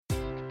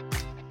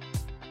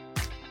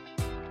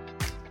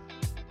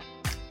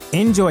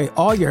Enjoy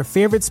all your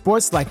favorite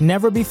sports like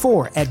never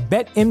before at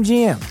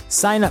BetMGM.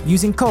 Sign up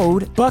using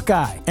code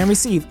Buckeye and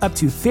receive up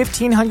to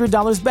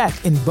 $1,500 back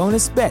in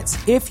bonus bets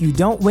if you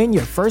don't win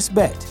your first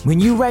bet. When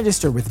you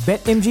register with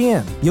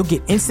BetMGM, you'll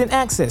get instant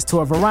access to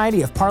a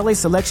variety of parlay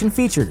selection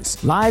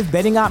features, live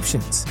betting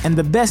options, and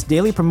the best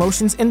daily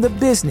promotions in the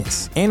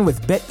business. And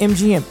with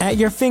BetMGM at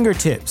your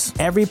fingertips,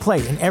 every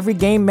play and every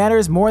game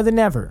matters more than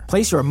ever.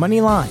 Place your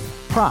money line,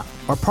 prop,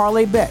 or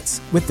parlay bets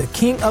with the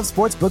king of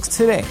sportsbooks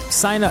today.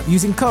 Sign up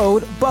using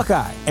code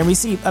Buckeye and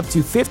receive up to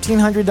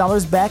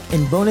 $1,500 back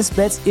in bonus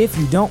bets if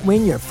you don't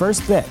win your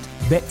first bet.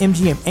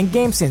 BetMGM and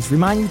GameSense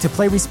remind you to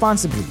play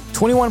responsibly.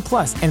 21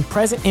 plus and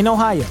present in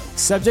Ohio,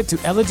 subject to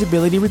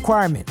eligibility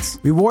requirements.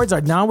 Rewards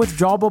are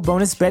non-withdrawable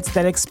bonus bets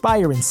that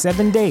expire in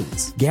 7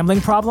 days. Gambling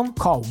problem?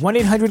 Call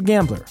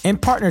 1-800-GAMBLER. In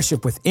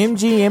partnership with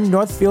MGM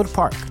Northfield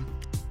Park.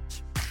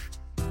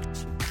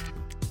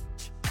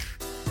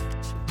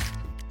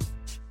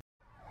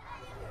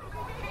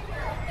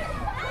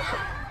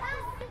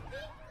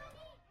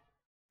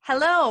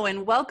 Hello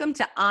and welcome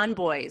to On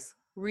Boys,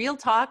 real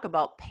talk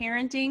about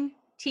parenting,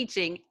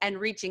 teaching, and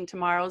reaching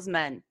tomorrow's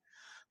men.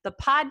 The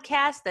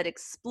podcast that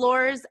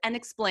explores and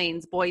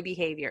explains boy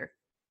behavior.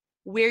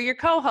 We're your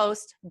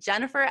co-hosts,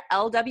 Jennifer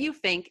L.W.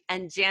 Fink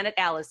and Janet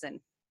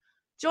Allison.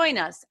 Join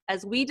us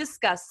as we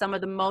discuss some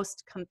of the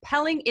most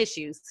compelling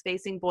issues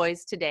facing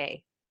boys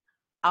today.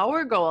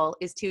 Our goal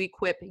is to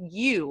equip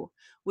you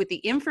with the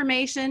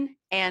information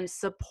and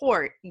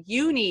support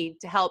you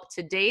need to help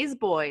today's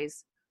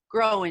boys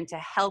grow into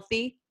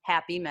healthy,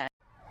 happy men.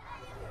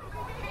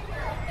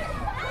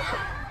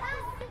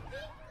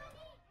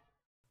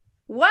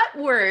 What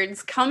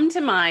words come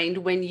to mind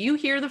when you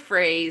hear the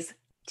phrase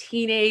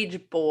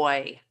teenage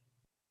boy?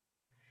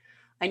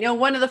 I know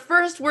one of the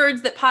first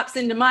words that pops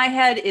into my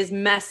head is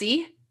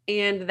messy,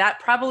 and that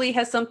probably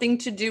has something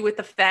to do with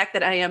the fact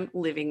that I am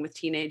living with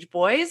teenage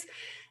boys.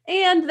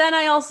 And then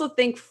I also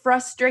think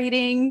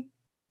frustrating,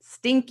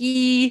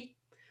 stinky.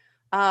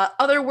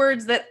 Other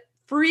words that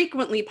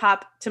frequently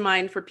pop to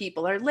mind for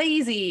people are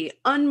lazy,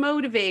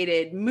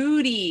 unmotivated,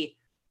 moody.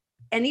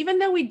 And even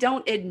though we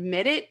don't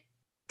admit it,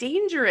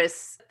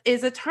 dangerous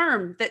is a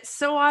term that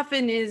so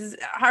often is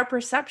our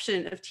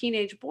perception of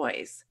teenage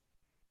boys.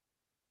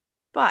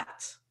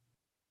 But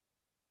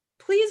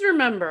please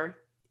remember,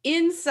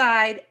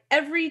 inside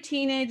every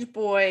teenage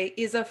boy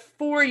is a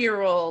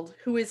 4-year-old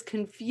who is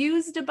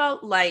confused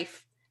about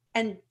life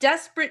and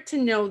desperate to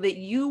know that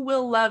you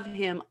will love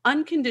him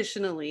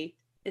unconditionally,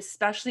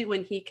 especially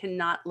when he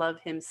cannot love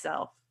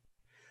himself.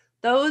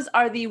 Those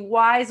are the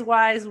wise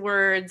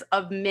words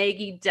of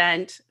Maggie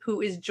Dent, who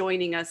is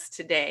joining us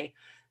today.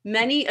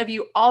 Many of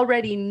you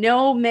already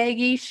know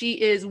Maggie. She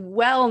is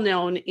well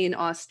known in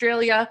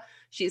Australia.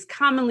 She is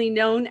commonly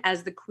known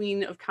as the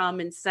Queen of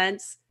Common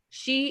Sense.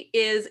 She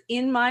is,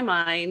 in my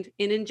mind,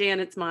 and in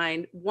Janet's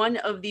mind, one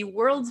of the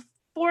world's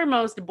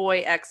foremost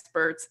boy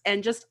experts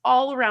and just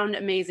all around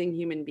amazing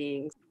human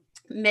beings.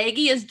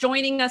 Maggie is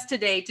joining us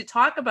today to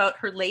talk about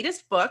her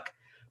latest book,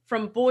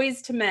 From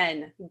Boys to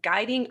Men,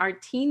 Guiding Our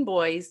Teen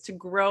Boys to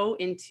Grow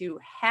into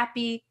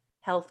Happy,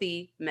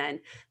 Healthy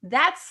Men.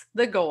 That's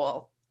the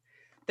goal.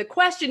 The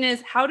question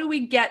is, how do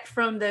we get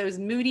from those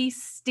moody,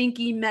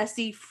 stinky,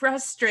 messy,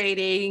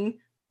 frustrating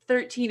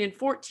 13 and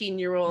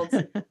 14-year-olds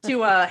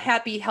to a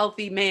happy,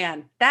 healthy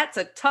man? That's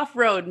a tough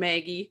road,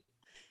 Maggie.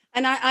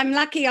 And I'm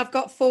lucky I've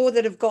got 4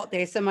 that have got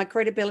there, so my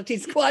credibility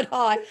is quite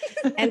high,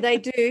 and they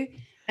do.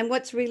 And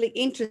what's really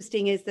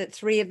interesting is that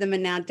 3 of them are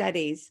now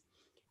daddies.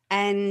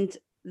 And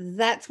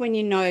that's when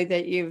you know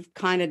that you've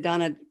kind of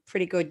done a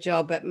pretty good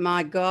job. But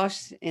my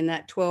gosh, in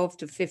that 12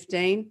 to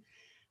 15,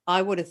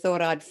 I would have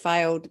thought I'd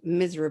failed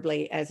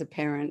miserably as a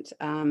parent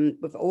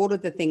with all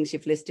of the things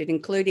you've listed,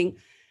 including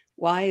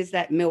why is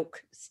that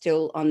milk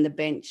still on the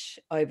bench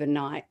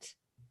overnight?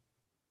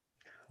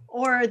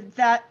 Or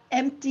that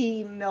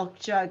empty milk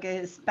jug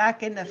is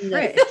back in the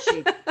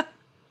fridge.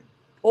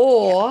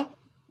 Or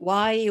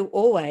why are you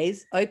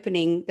always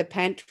opening the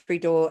pantry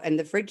door and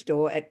the fridge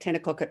door at 10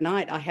 o'clock at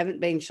night? I haven't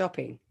been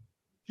shopping.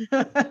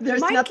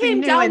 There's nothing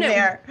new in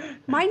there.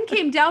 Mine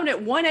came down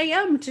at 1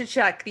 a.m. to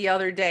check the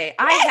other day.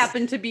 I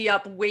happened to be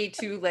up way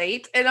too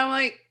late. And I'm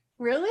like,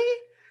 really?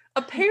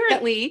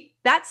 Apparently,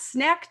 that's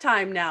snack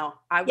time now.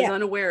 I was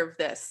unaware of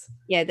this.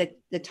 Yeah,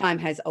 the time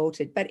has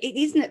altered. But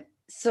isn't it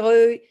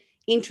so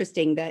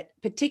interesting that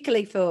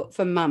particularly for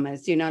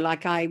mamas, you know,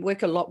 like I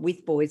work a lot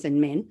with boys and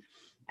men,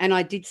 and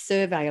I did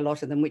survey a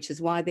lot of them, which is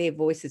why their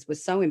voices were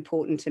so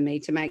important to me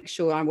to make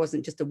sure I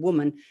wasn't just a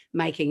woman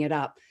making it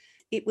up.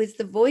 It was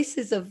the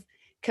voices of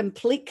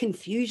complete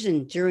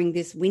confusion during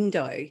this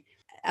window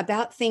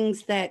about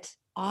things that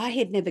I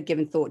had never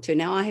given thought to.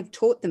 Now, I have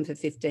taught them for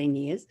 15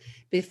 years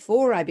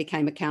before I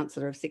became a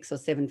counsellor of 6 or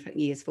 7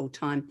 years full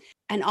time.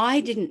 And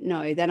I didn't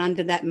know that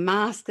under that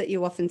mask that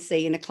you often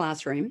see in a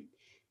classroom,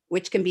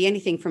 which can be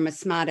anything from a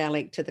smart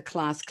aleck to the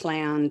class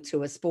clown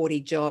to a sporty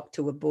jock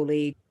to a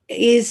bully,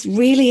 is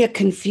really a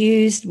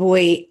confused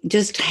boy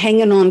just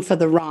hanging on for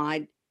the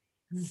ride,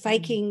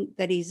 faking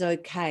that he's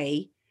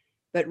okay,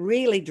 but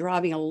really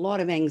driving a lot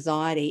of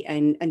anxiety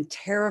and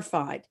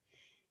terrified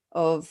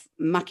of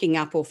mucking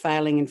up or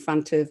failing in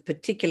front of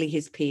particularly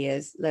his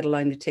peers, let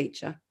alone the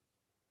teacher.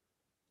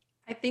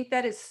 I think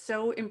that is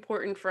so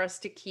important for us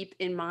to keep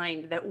in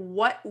mind, that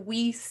what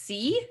we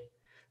see,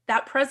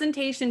 that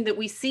presentation that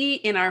we see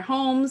in our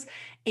homes,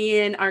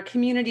 in our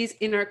communities,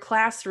 in our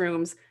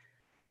classrooms,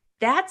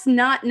 that's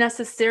not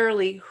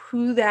necessarily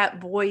who that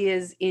boy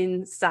is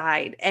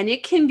inside. And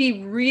it can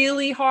be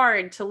really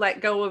hard to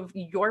let go of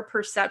your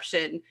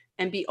perception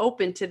and be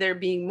open to there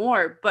being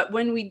more. But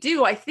when we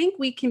do, I think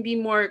we can be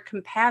more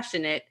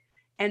compassionate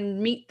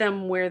and meet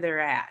them where they're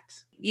at.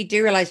 You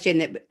do realise, Jen,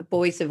 that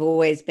boys have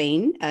always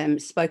been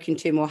spoken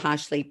to more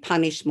harshly,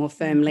 punished more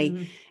firmly.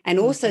 Mm-hmm. And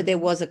also there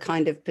was a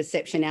kind of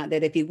perception out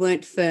there that if you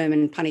weren't firm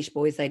and punish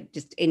boys, they'd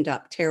just end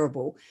up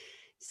terrible.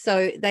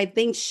 So they've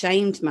been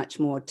shamed much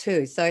more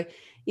too. So,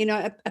 you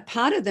know, a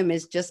part of them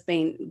has just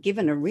been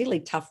given a really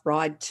tough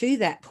ride to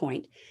that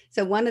point.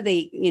 So one of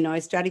the, you know,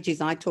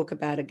 strategies I talk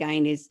about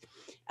again is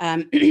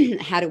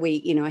how do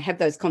we, you know, have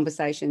those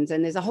conversations?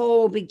 And there's a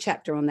whole big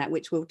chapter on that,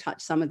 which will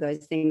touch some of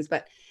those things.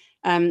 But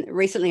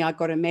recently I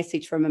got a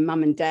message from a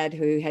mum and dad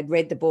who had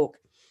read the book,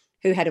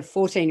 who had a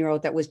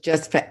 14-year-old that was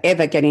just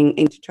forever getting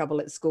into trouble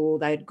at school.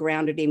 They had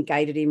grounded him,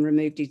 gated him,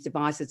 removed his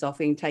devices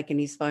off him, taken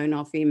his phone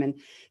off him and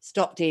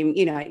stopped him.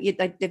 You know,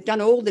 they've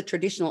done all the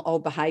traditional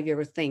old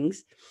behaviour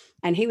things.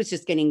 And he was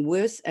just getting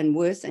worse and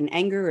worse and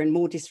angrier and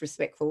more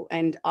disrespectful.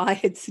 And I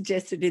had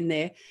suggested in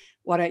there,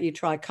 why don't you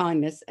try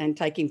kindness and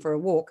take him for a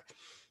walk?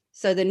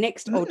 So the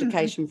next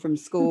altercation from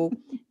school,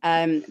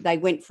 they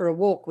went for a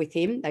walk with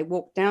him. They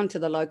walked down to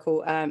the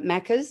local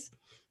Macca's,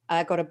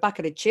 got a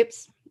bucket of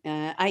chips,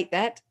 ate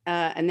that,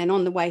 and then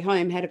on the way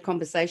home had a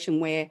conversation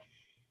where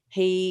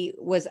he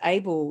was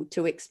able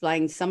to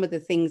explain some of the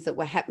things that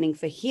were happening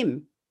for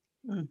him,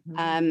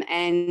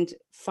 and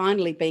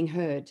finally being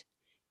heard.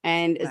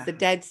 And as the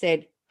dad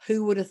said,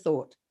 who would have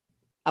thought?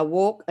 A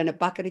walk and a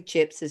bucket of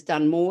chips has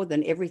done more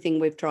than everything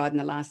we've tried in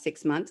the last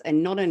 6 months.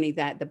 And not only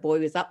that, the boy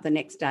was up the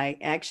next day,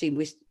 actually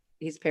wished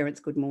his parents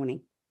good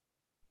morning.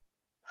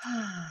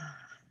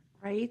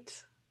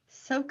 Right?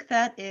 Soak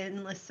that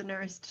in,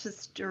 listeners.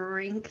 Just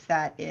drink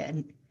that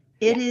in.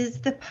 It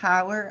is the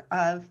power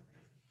of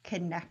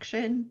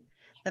connection,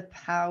 the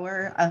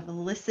power of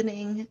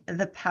listening,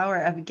 the power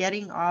of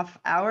getting off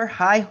our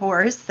high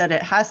horse that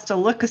it has to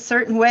look a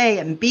certain way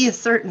and be a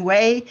certain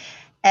way,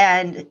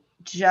 and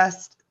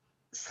just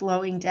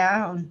slowing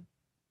down.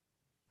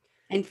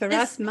 And for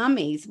us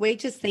mummies, we're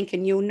just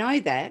thinking, you'll know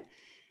that,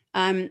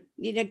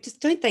 you know, just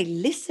don't they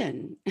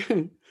listen?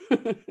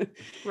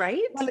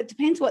 Right? Well, it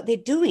depends what they're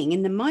doing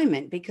in the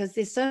moment, because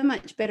they're so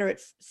much better at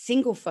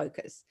single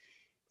focus.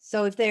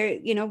 So if they're,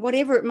 you know,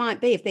 whatever it might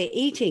be, if they're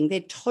eating,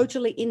 they're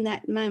totally in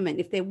that moment.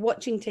 If they're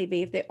watching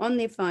TV, if they're on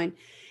their phone,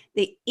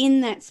 they're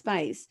in that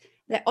space.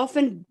 They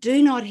often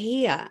do not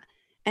hear,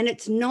 and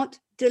it's not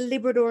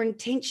deliberate or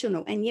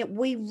intentional. And yet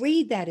we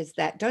read that as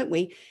that, don't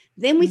we?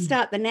 Then we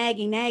start the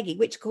naggy,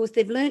 which of course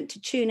they've learned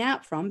to tune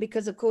out from,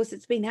 because of course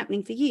it's been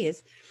happening for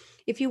years.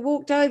 If you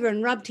walked over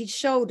and rubbed his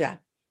shoulder,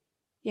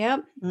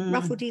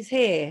 ruffled his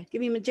hair,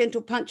 give him a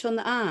gentle punch on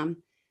the arm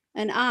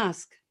and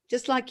ask,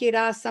 just like you'd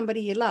ask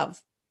somebody you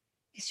love,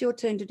 it's your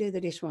turn to do the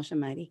dishwasher,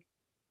 matey.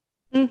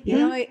 You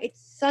know,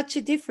 it's such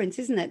a difference,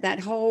 isn't it?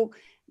 That whole,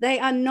 they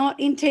are not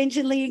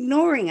intentionally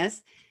ignoring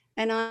us.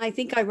 And I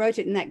think I wrote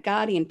it in that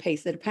Guardian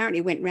piece that apparently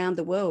went round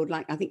the world.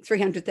 Like, I think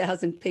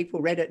 300,000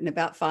 people read it in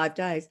about 5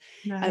 days.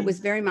 Nice. It was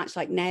very much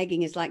like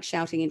nagging is like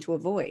shouting into a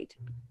void.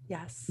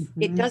 Yes.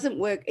 It doesn't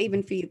work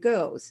even for your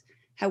girls.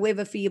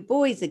 However, for your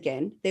boys,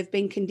 again, they've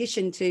been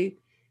conditioned to,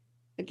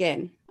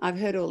 again, I've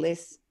heard all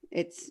this.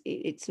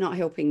 It's not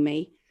helping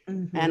me.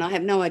 And I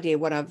have no idea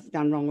what I've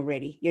done wrong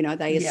already. You know,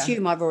 they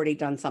assume I've already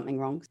done something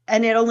wrong.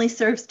 And it only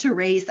serves to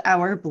raise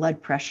our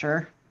blood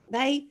pressure.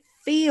 They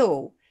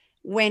feel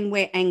when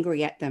we're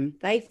angry at them.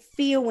 They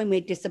feel when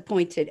we're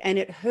disappointed, and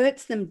it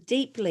hurts them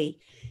deeply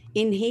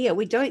in here.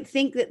 We don't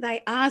think that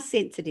they are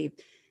sensitive.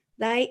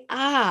 They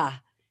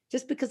are,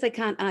 just because they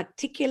can't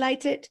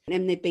articulate it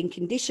and they've been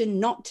conditioned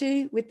not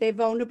to with their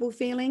vulnerable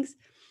feelings.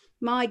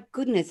 My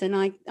goodness.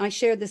 And I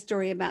shared the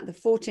story about the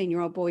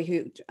 14-year-old boy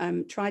who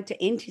tried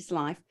to end his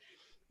life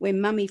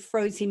when mummy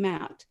froze him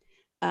out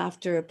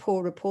after a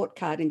poor report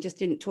card and just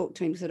didn't talk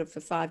to him sort of for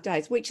 5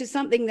 days, which is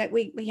something that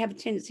we have a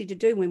tendency to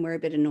do when we're a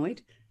bit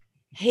annoyed.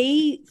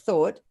 He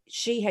thought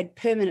she had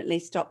permanently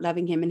stopped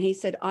loving him. And he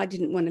said, I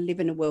didn't want to live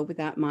in a world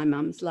without my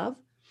mum's love.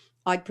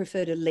 I'd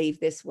prefer to leave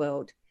this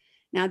world.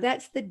 Now,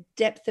 that's the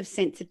depth of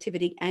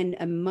sensitivity and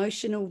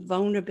emotional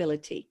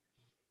vulnerability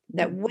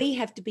that we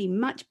have to be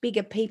much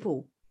bigger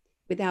people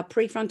with our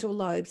prefrontal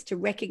lobes to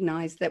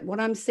recognize that what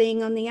I'm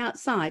seeing on the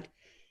outside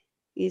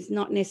is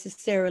not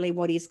necessarily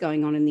what is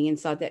going on in the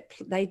inside, that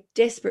they're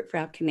desperate for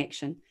our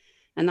connection.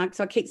 And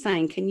so I keep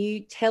saying, can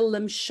you tell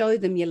them, show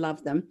them you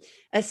love them,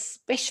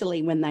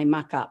 especially when they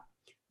muck up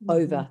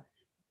over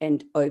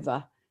and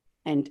over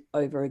and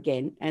over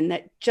again. And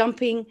that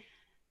jumping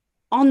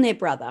on their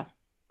brother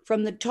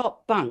from the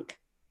top bunk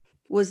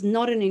was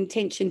not an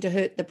intention to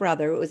hurt the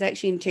brother. It was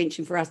actually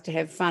intention for us to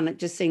have fun. It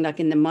just seemed like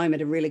in the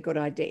moment a really good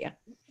idea.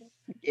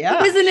 Yeah,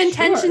 it was an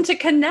intention sure. to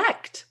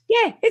connect.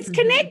 Yeah, it's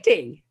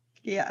connecting.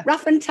 Yeah.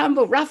 Rough and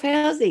tumble, rough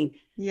housing.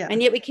 Yeah.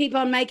 And yet we keep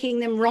on making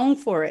them wrong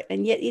for it.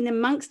 And yet in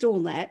amongst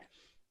all that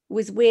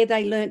was where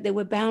they learned there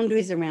were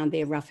boundaries around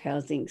their rough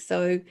housing.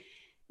 So,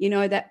 you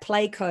know, that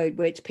play code,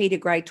 which Peter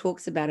Gray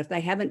talks about, if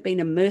they haven't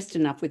been immersed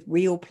enough with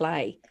real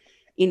play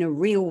in a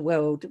real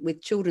world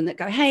with children that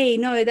go, hey,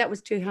 no, that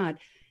was too hard,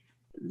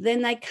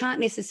 then they can't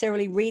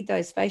necessarily read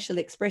those facial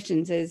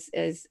expressions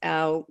as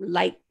our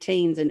late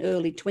teens and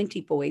early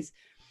 20 boys,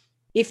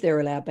 if they're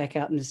allowed back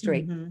out in the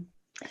street. Mhm.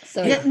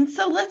 So, Yeah, and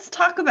so let's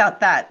talk about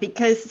that,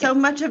 because so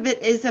much of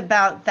it is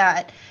about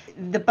that,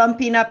 the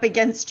bumping up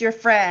against your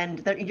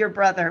friend, your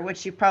brother,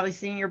 which you've probably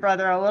seen your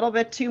brother a little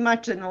bit too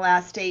much in the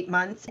last 8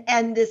 months,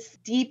 and this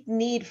deep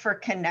need for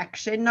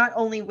connection, not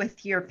only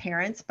with your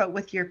parents, but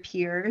with your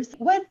peers.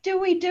 What do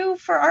we do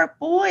for our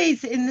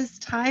boys in this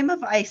time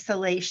of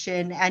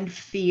isolation and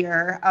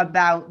fear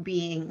about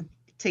being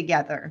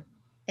together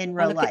in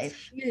real look,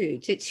 life?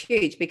 It's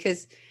huge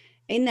because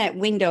in that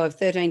window of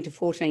 13 to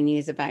 14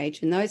 years of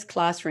age, in those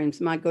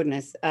classrooms, my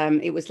goodness,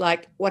 it was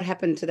like what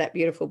happened to that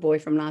beautiful boy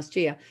from last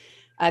year.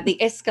 The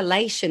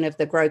escalation of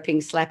the groping,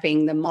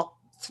 slapping, the mock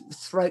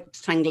throat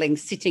tangling,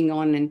 sitting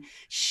on and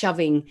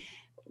shoving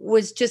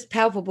was just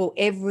palpable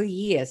every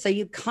year. So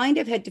you kind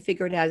of had to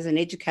figure it out as an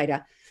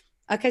educator.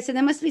 Okay, so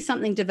there must be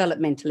something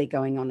developmentally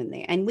going on in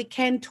there. And we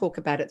can talk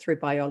about it through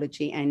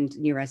biology and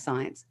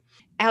neuroscience.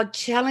 Our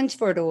challenge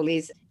for it all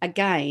is,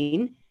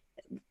 again,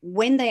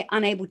 when they're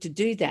unable to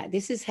do that,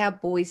 this is how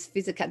boys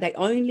physically, they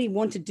only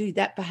want to do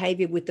that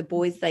behavior with the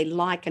boys they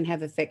like and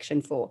have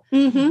affection for.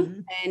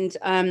 Mm-hmm.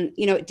 And,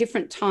 you know, at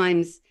different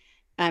times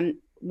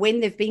when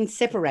they've been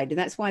separated,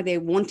 that's why they're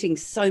wanting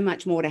so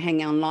much more to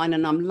hang online.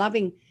 And I'm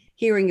loving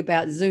hearing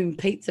about Zoom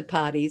pizza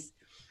parties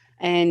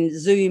and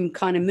Zoom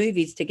kind of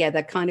movies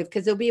together, kind of,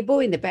 because there'll be a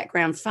boy in the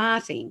background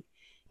farting,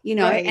 you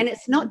know, Right. and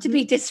it's not to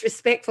be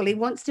disrespectful. He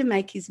wants to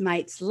make his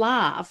mates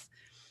laugh,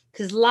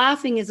 because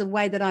laughing is a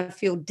way that I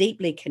feel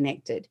deeply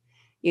connected.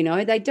 You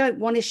know, they don't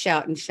want to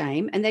shout and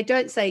shame, and they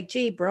don't say,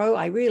 gee, bro,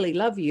 I really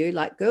love you,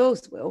 like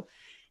girls will.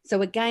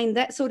 So again,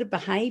 that sort of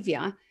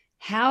behavior,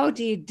 how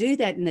do you do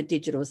that in the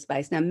digital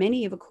space? Now,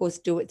 many of course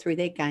do it through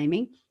their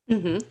gaming.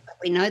 Mm-hmm. But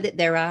we know that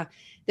there are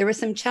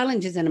some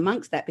challenges in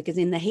amongst that, because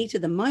in the heat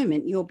of the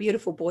moment, your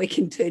beautiful boy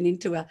can turn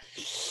into a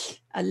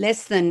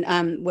less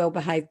than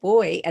well-behaved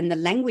boy, and the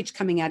language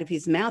coming out of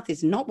his mouth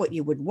is not what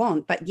you would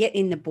want. But yet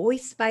in the boy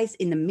space,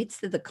 in the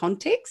midst of the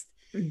context,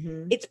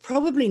 it's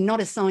probably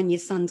not a sign your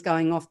son's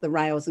going off the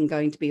rails and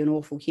going to be an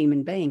awful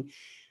human being.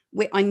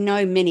 I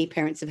know many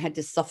parents have had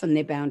to soften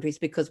their boundaries,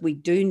 because we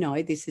do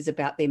know this is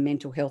about their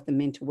mental health and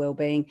mental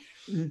well-being.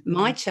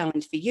 My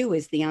challenge for you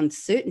is the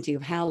uncertainty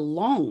of how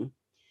long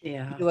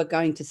you are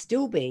going to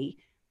still be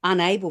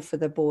unable for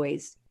the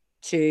boys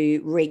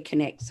to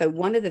reconnect. So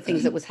one of the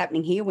things that was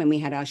happening here when we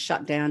had our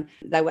shutdown,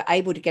 they were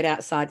able to get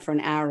outside for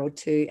an hour or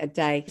two a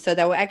day. So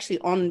they were actually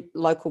on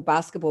local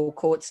basketball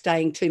courts,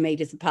 staying 2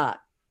 meters apart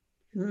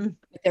with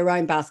their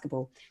own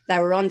basketball. They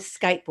were on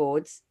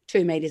skateboards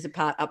 2 meters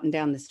apart up and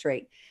down the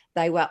street.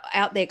 They were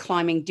out there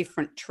climbing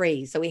different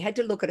trees. So we had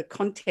to look at a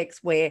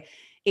context where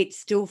it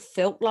still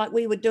felt like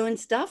we were doing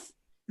stuff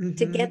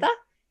together,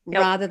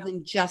 rather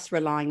than just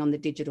relying on the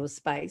digital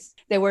space.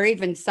 There were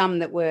even some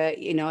that were,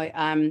 you know,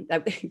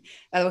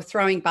 they were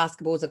throwing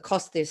basketballs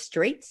across their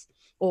streets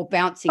or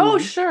bouncing. Oh,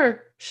 them,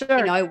 sure.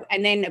 you know,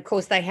 and then of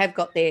course they have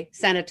got their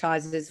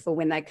sanitizers for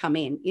when they come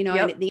in, you know.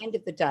 And at the end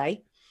of the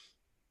day,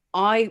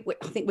 I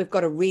think we've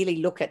got to really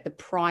look at the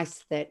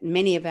price that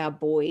many of our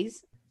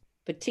boys,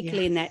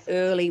 particularly in that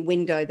early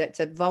window,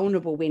 that's a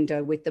vulnerable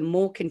window, with the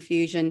more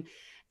confusion,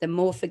 the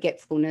more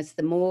forgetfulness,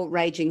 the more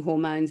raging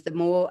hormones, the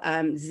more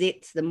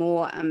zits, the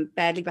more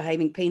badly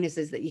behaving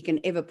penises that you can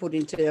ever put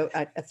into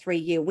a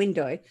 3-year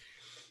window,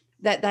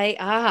 that they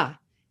are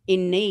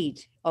in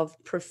need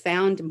of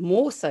profound,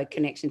 more so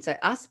connection. So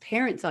us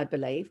parents, I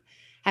believe,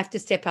 have to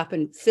step up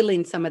and fill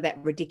in some of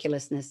that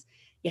ridiculousness.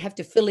 You have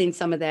to fill in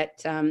some of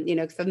that, you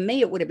know, for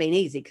me, it would have been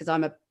easy because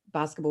I'm a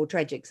basketball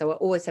tragic. So I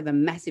always have a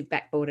massive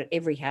backboard at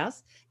every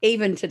house,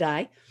 even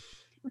today.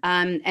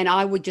 And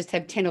I would just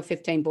have 10 or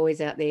 15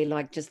 boys out there,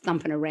 like just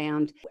thumping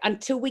around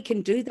until we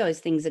can do those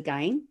things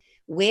again.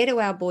 Where do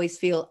our boys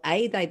feel,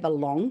 A, they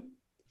belong,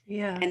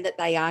 and that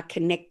they are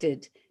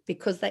connected,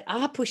 because they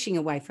are pushing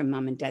away from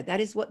mum and dad. That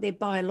is what they're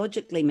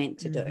biologically meant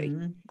to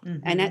do.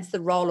 And that's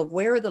the role of,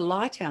 where are the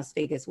lighthouse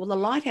figures? Well, the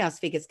lighthouse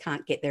figures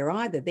can't get there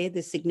either. They're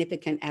the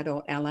significant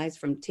adult allies,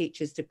 from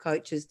teachers to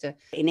coaches to,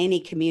 in any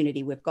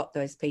community, we've got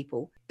those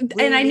people.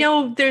 And I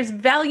know there's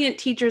valiant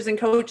teachers and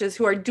coaches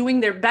who are doing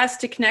their best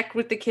to connect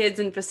with the kids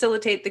and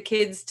facilitate the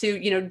kids to,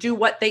 you know, do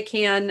what they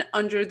can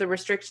under the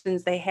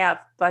restrictions they have,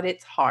 but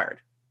it's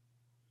hard.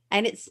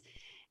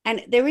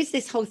 And there is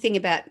this whole thing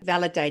about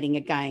validating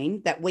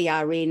again that we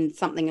are in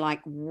something like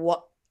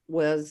what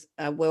was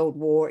a world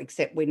war,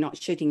 except we're not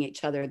shooting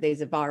each other.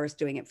 There's a virus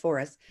doing it for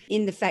us,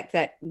 in the fact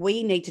that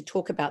we need to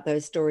talk about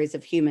those stories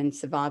of human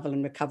survival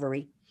and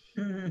recovery.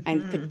 And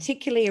Mhm.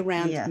 particularly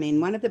around Yes. men.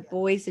 One of the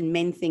boys and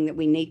men thing that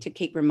we need to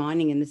keep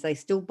reminding them is they're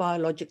still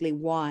biologically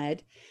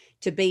wired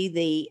to be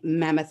the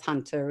mammoth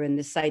hunter and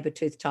the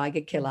saber-toothed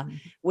tiger killer. Mhm.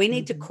 We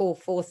need to Mhm. call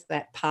forth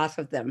that part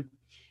of them.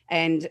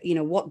 And,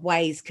 what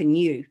ways can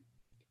you,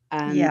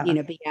 Yeah.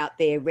 be out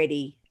there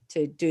ready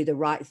to do the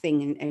right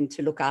thing and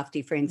to look after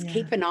your friends? Yeah.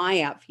 Keep an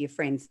eye out for your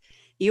friends.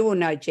 You will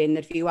know, Jen,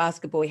 that if you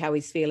ask a boy how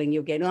he's feeling,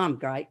 you'll get, oh, I'm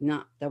great.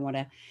 No, don't want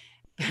to.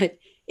 But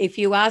if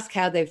you ask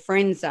how their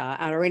friends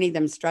are any of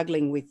them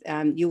struggling with,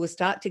 you will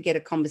start to get a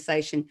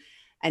conversation.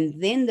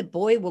 And then the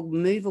boy will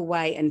move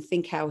away and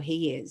think how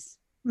he is.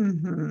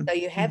 Mhm. So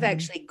you have Mhm.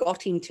 actually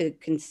got him to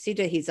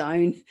consider his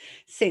own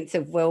sense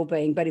of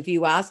well-being. But if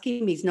you ask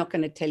him, he's not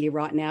going to tell you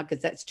right now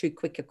because that's too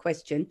quick a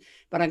question.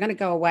 But I'm going to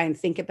go away and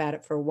think about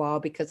it for a while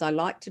because I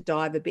like to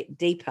dive a bit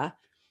deeper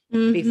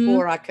Mhm.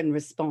 before I can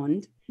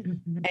respond.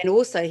 Mhm. And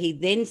also he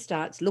then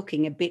starts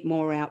looking a bit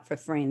more out for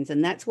friends.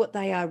 And that's what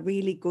they are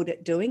really good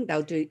at doing.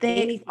 They'll do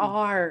They anything,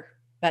 are.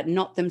 but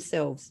not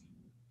themselves.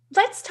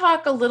 Let's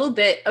talk a little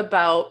bit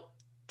about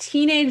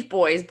teenage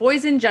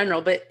boys in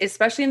general, but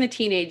especially in the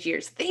teenage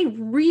years. They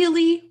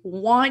really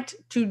want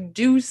to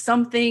do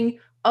something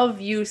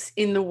of use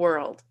in the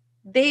world.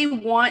 They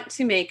want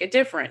to make a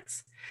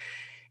difference.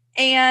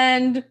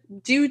 And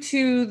due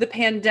to the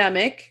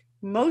pandemic,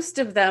 most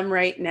of them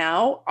right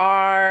now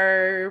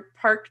are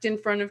parked in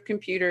front of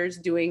computers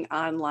doing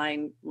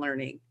online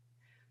learning.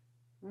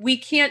 We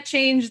can't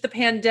change the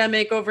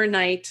pandemic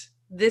overnight.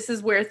 This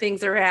is where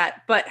things are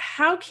at. But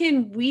how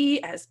can we,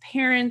 as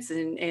parents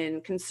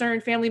and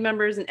concerned family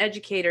members and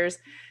educators,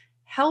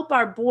 help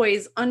our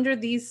boys under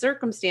these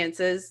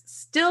circumstances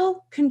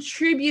still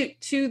contribute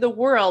to the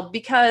world?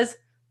 Because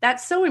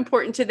that's so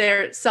important to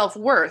their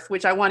self-worth,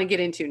 which I want to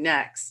get into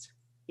next.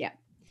 Yeah.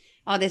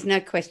 Oh, there's no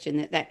question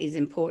that that is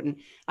important.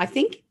 I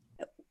think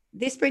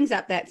this brings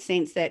up that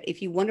sense that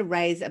if you want to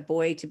raise a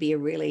boy to be a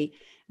really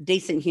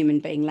decent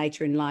human being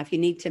later in life, you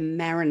need to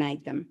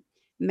marinate them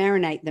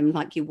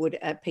like you would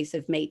a piece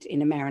of meat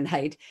in a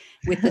marinade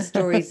with the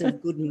stories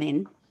of good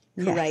men,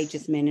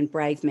 courageous Yes. men and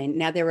brave men.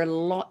 Now, there are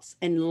lots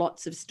and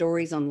lots of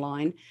stories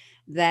online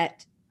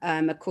that,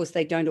 of course,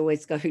 they don't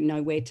always go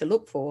nowhere to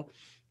look for.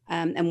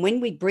 And when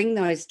we bring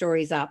those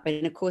stories up,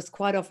 and of course,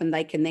 quite often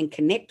they can then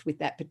connect with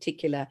that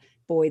particular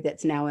boy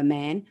that's now a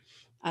man.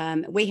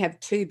 We have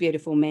two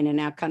beautiful men in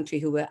our country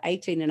who were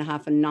 18 and a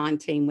half and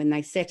 19 when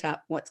they set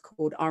up what's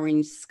called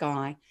Orange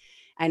Sky.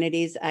 And it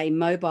is a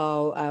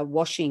mobile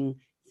washing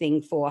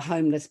thing for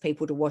homeless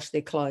people to wash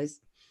their clothes.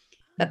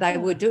 But they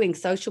were doing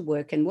social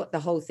work. And what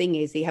the whole thing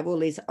is, you have all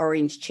these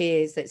orange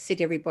chairs that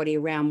sit everybody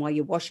around while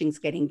your washing's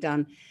getting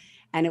done.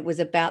 And it was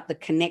about the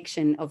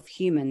connection of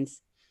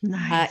humans.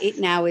 Nice. It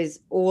now is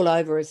all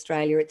over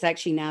Australia. It's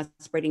actually now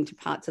spreading to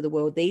parts of the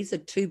world. These are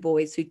two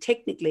boys who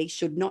technically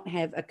should not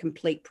have a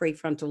complete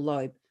prefrontal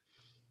lobe.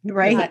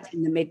 Right. That's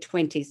in the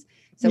mid-20s.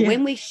 So Yeah.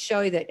 when we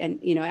show that, and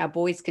our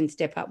boys can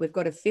step up. We've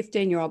got a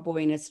 15-year-old boy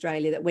in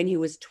Australia that when he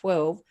was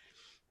 12,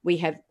 we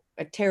have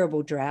a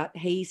terrible drought.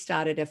 He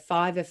started a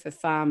 $5 for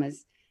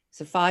farmers.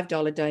 It's a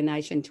 $5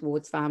 donation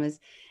towards farmers.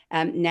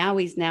 Now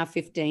he's now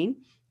 15.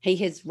 He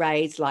has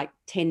raised like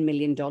 $10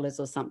 million or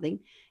something.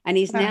 And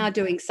he's now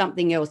doing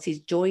something else. He's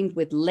joined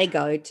with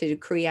Lego to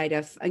create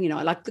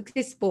like look at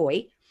this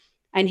boy.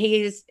 And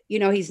he is,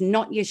 he's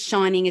not your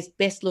shiningest,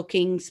 best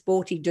looking,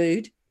 sporty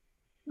dude.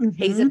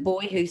 He's a Mhm.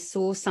 boy who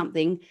saw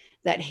something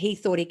that he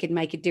thought he could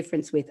make a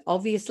difference with.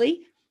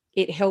 Obviously,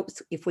 it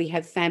helps if we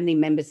have family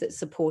members that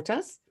support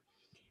us,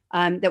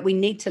 that we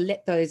need to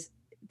let those,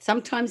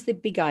 sometimes they're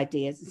big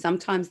ideas,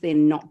 sometimes they're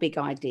not big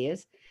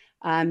ideas.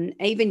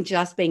 Even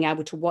just being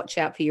able to watch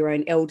out for your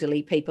own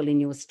elderly people in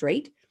your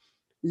street,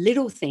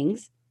 little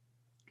things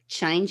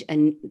change.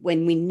 And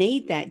when we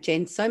need that,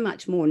 Jen, so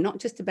much more, not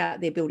just about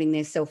their building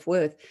their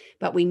self-worth,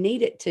 but we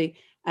need it to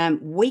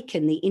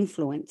weaken the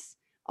influence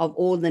of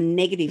all the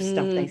negative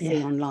stuff they see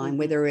Yeah. online,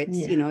 whether it's,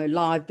 Yeah.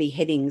 live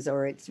beheadings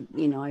or it's,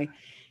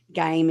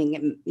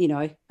 gaming,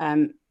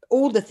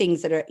 all the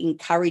things that are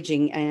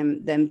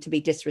encouraging them to be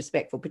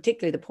disrespectful,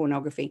 particularly the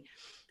pornography.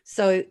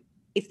 So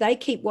if they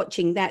keep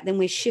watching that, then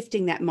we're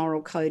shifting that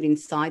moral code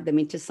inside them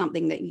into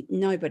something that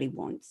nobody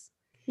wants.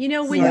 When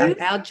So you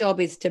our job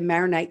is to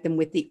marinate them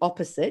with the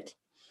opposite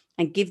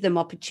and give them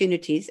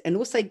opportunities. And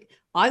also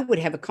I would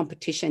have a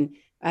competition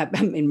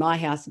in my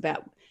house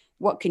about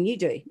what can you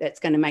do that's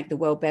going to make the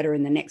world better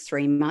in the next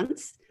 3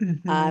 months?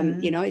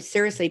 Mhm.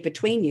 Seriously,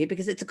 between you,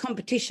 because it's a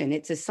competition.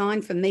 It's a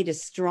sign for me to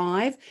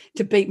strive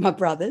to beat my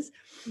brothers,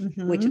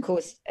 which, of Mhm.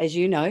 course, as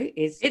you know,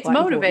 is it's quite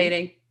important.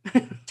 motivating.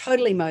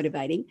 Totally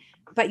motivating.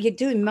 But you're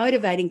doing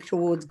motivating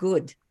towards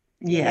good.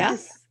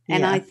 Yes. Yeah.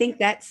 And Yeah. I think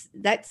that's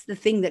the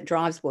thing that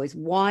drives boys.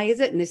 Why is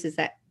it? And this is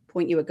that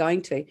point you were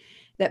going to,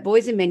 that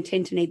boys and men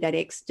tend to need that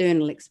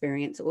external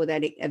experience or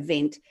that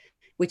event,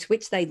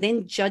 which they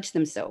then judge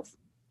themselves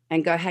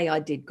and go, hey, I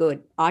did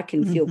good. I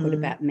can feel good Mhm.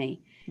 about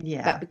me.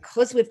 Yeah. But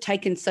because we've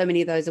taken so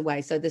many of those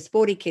away, so the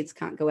sporty kids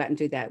can't go out and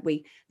do that.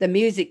 The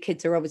music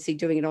kids are obviously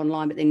doing it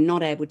online, but they're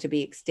not able to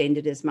be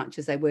extended as much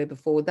as they were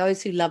before.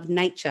 Those who love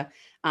nature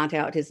aren't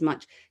out as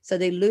much. So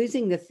they're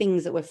losing the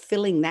things that were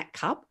filling that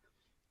cup,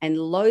 and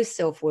low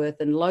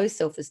self-worth and low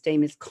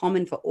self-esteem is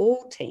common for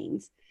all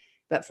teens.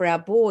 But for our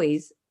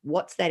boys,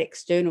 what's that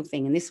external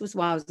thing? And this was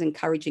why I was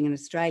encouraging in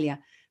Australia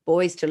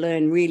boys to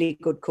learn really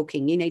good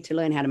cooking. You need to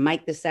learn how to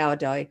make the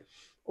sourdough,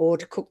 or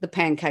to cook the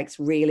pancakes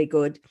really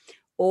good,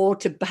 or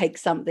to bake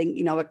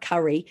something, a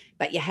curry,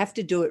 but you have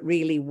to do it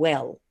really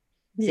well.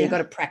 So you've got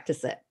to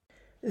practice it.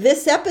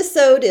 This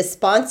episode is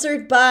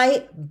sponsored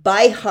by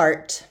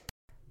ByHeart.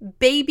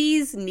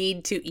 Babies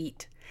need to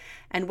eat.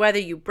 And whether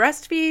you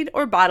breastfeed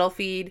or bottle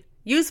feed,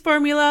 use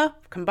formula,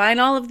 combine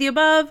all of the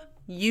above,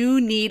 you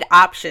need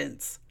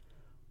options.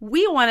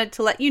 We wanted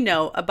to let you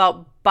know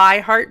about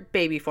ByHeart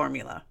Baby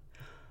Formula.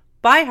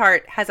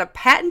 ByHeart has a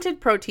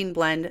patented protein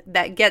blend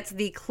that gets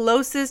the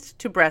closest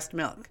to breast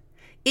milk.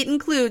 It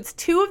includes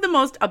 2 of the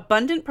most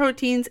abundant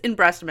proteins in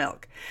breast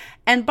milk.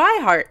 And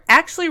ByHeart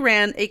actually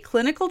ran a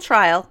clinical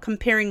trial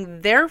comparing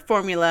their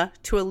formula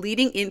to a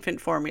leading infant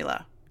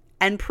formula,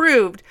 and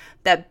proved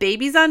that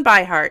babies on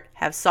ByHeart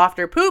have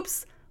softer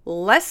poops,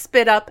 less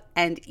spit up,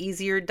 and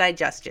easier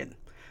digestion.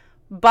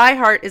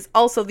 ByHeart is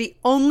also the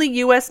only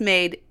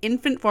US-made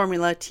infant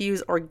formula to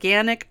use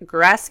organic,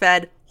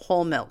 grass-fed,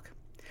 whole milk.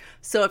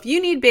 So if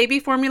you need baby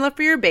formula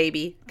for your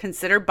baby,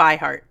 consider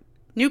ByHeart.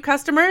 New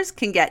customers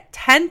can get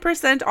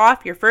 10%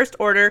 off your first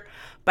order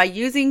by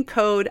using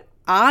code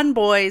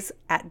ONBOYS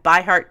at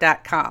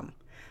byheart.com.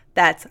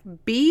 That's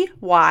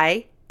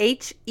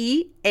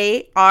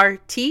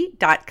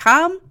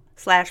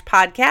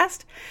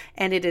byheart.com/podcast,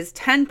 and it is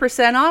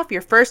 10% off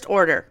your first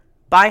order.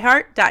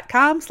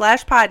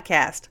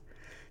 byheart.com/podcast.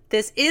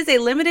 This is a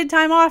limited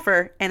time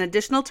offer, and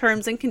additional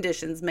terms and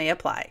conditions may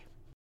apply.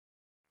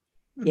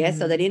 Yeah,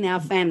 so that in our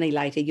family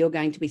later, you're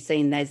going to be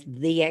seen as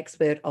the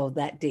expert of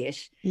that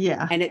dish.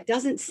 Yeah. And it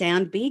doesn't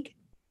sound big,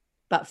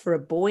 but for a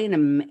boy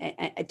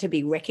to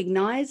be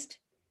recognized,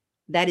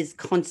 that is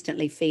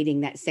constantly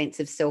feeding that sense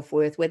of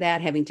self-worth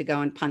without having to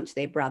go and punch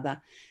their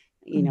brother,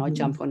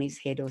 jump on his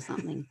head or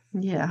something.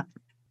 Yeah.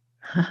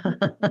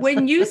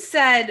 When you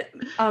said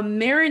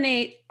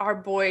marinate our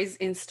boys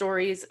in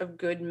stories of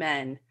good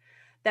men,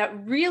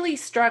 that really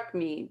struck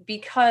me,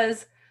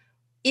 because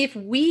if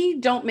we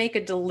don't make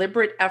a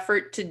deliberate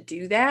effort to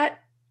do that,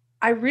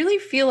 I really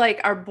feel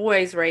like our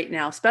boys right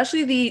now,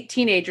 especially the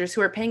teenagers who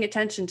are paying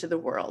attention to the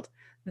world,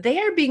 they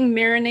are being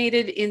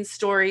marinated in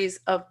stories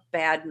of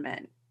bad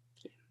men.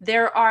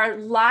 There are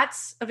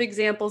lots of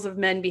examples of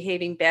men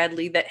behaving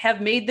badly that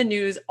have made the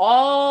news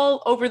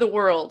all over the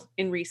world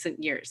in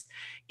recent years.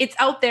 It's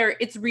out there,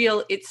 it's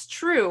real, it's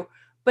true.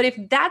 But if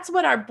that's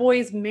what our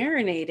boys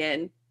marinate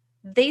in,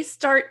 they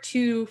start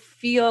to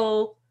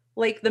feel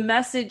like the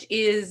message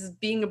is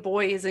being a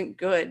boy isn't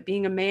good,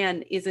 being a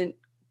man isn't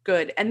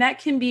good. And that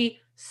can be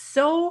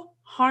so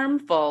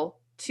harmful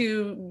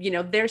to,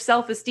 their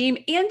self-esteem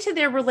and to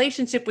their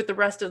relationship with the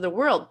rest of the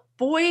world.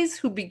 Boys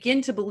who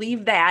begin to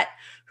believe that,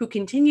 who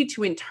continue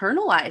to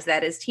internalize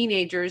that as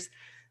teenagers,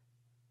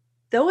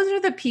 those are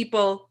the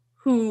people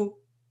who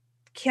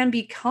can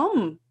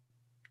become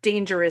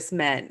dangerous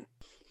men.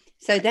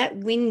 So that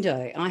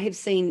window, I have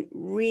seen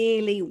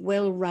really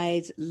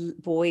well-raised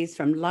boys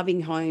from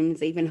loving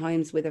homes, even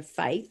homes with a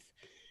faith,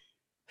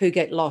 who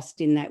get lost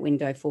in that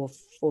window for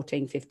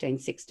 14, 15,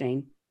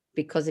 16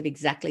 because of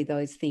exactly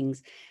those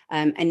things.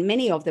 And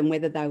many of them,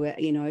 whether they were,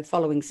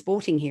 following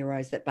sporting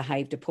heroes that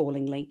behaved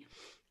appallingly,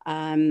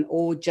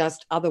 or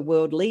just other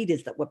world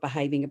leaders that were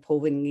behaving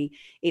appallingly,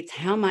 it's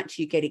how much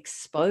you get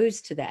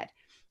exposed to that.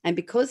 And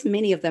because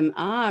many of them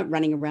are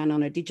running around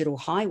on a digital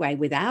highway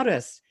without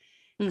us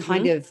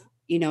kind of,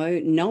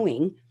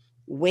 knowing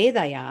where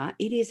they are,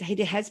 it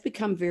has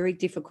become very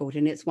difficult.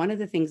 And it's one of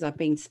the things I've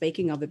been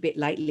speaking of a bit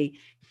lately.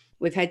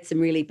 We've had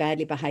some really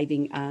badly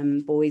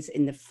behaving boys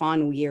in the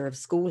final year of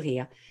school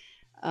here,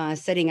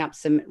 setting up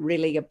some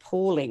really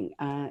appalling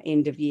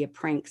end of year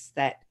pranks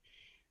that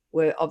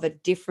were of a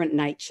different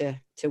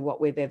nature to what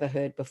we've ever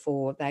heard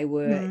before. They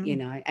were,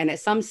 and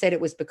some said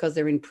it was because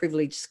they're in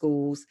privileged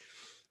schools,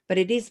 but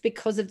it is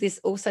because of this,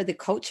 also the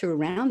culture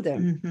around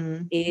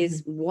them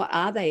is what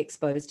are they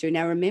exposed to?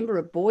 Now, remember,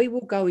 a boy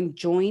will go and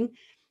join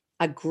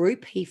a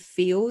group he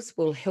feels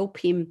will help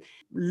him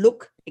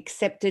look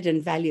accepted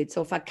and valued.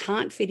 So if I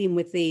can't fit in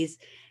with these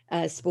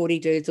sporty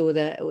dudes or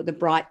the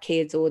bright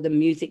kids or the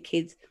music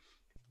kids,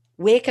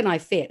 where can I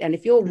fit? And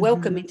if you're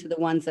welcome into the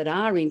ones that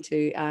are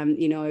into,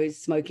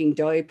 smoking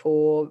dope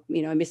or,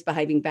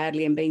 misbehaving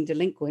badly and being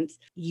delinquents,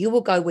 you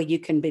will go where you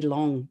can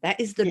belong.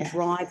 That is the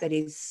drive that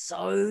is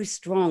so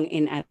strong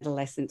in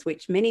adolescence,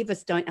 which many of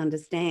us don't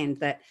understand,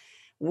 that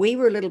we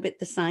were a little bit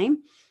the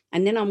same.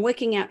 And then I'm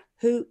working out,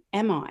 who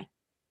am I?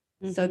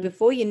 So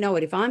before you know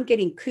it, if I'm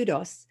getting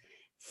kudos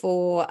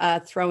for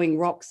throwing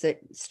rocks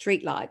at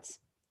streetlights,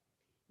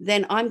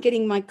 then I'm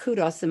getting my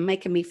kudos and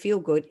making me feel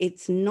good.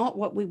 It's not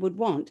what we would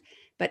want,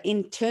 but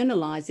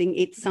internalizing,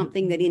 it's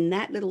something that in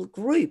that little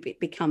group, it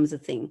becomes a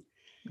thing.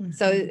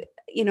 So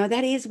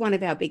that is one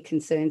of our big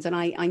concerns. And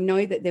I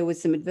know that there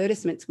was some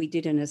advertisements we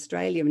did in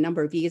Australia a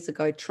number of years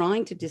ago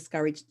trying to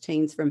discourage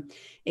teens from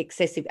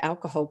excessive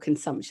alcohol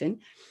consumption.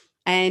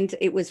 And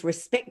it was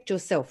Respect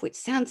Yourself, which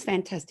sounds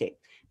fantastic.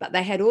 But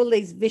they had all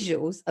these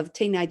visuals of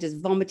teenagers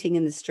vomiting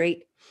in the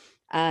street,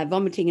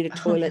 vomiting into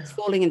toilets,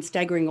 falling and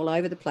staggering all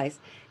over the place,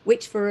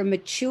 which for a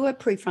mature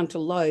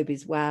prefrontal lobe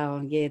is,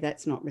 wow, yeah,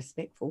 that's not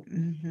respectful.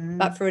 Mhm.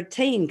 But for a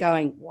teen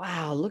going,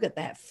 wow, look at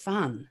that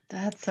fun.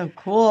 That's so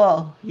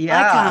cool. Yeah.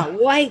 I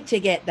can't wait to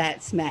get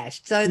that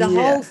smashed. So the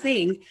whole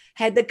thing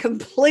had the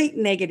complete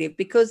negative,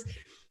 because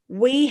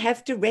we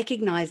have to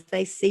recognize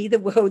they see the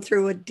world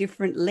through a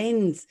different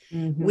lens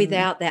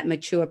without that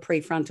mature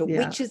prefrontal,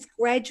 which is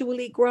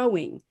gradually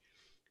growing,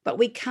 but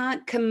we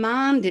can't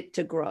command it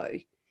to grow.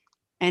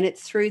 And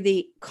it's through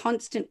the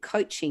constant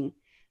coaching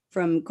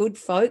from good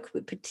folk,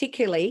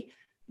 particularly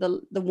the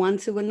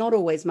ones who were not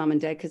always mum and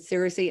dad. Because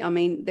seriously, I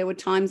mean, there were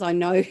times I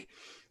know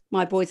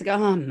my boys would go,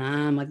 oh,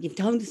 Mum, you've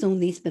told us all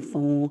this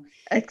before.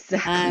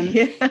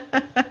 Exactly.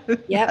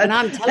 Yeah, and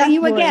I'm telling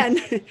you again.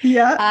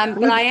 Yeah.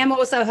 But I am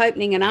also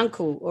hoping an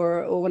uncle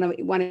or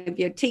one of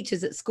your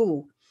teachers at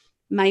school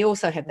may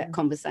also have that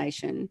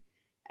conversation.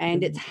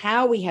 And it's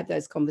how we have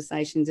those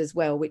conversations as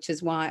well, which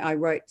is why I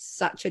wrote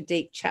such a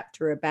deep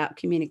chapter about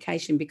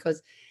communication,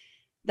 because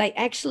they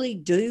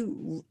actually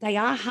they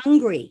are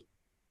hungry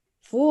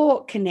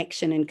for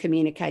connection and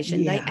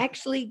communication. They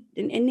actually,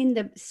 and in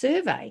the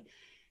survey,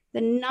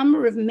 the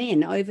number of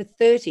men over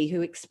 30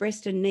 who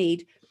expressed a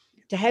need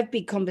to have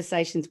big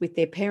conversations with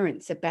their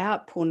parents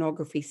about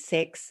pornography,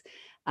 sex,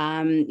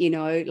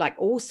 like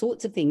all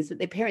sorts of things that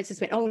their parents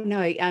just went, oh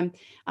no,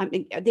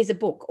 there's a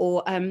book,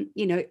 or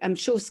I'm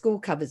sure school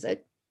covers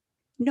it.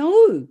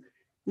 No,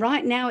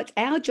 right now it's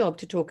our job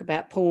to talk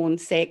about porn,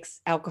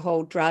 sex,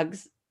 alcohol,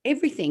 drugs,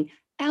 everything,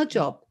 our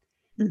job.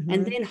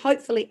 And then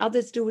hopefully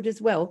others do it as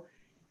well,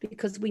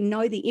 because we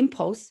know that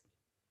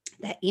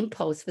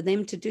impulse for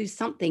them to do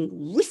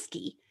something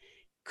risky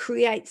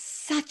creates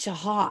such a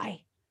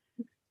high,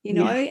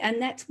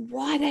 and that's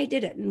why they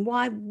did it and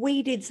why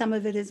we did some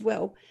of it as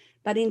well.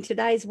 But in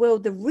today's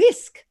world, the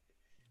risk,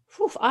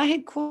 I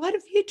had quite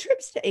a few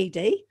trips to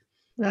ED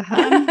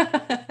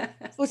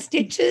for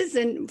stitches,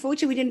 and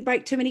fortunately we didn't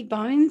break too many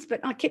bones,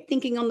 but I kept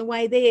thinking on the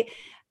way there,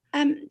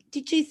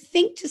 did you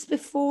think just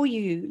before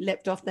you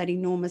leapt off that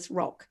enormous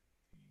rock?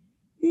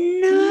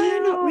 No,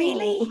 not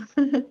really.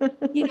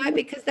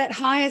 Because that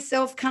higher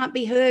self can't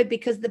be heard,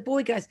 because the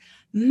boy goes,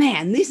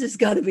 man, this is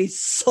going to be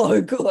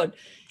so good.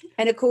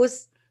 And of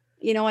course,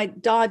 I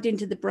dived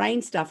into the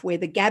brain stuff where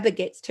the GABA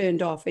gets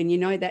turned off. And,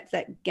 that's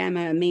that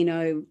gamma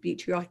amino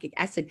butyric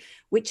acid,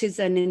 which is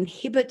an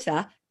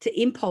inhibitor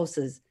to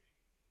impulses.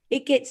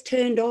 It gets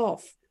turned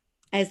off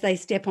as they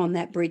step on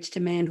that bridge to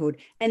manhood.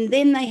 And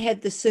then they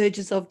have the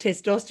surges of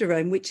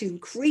testosterone, which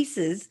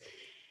increases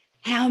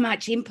how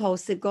much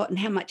impulse they've got and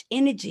how much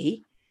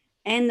energy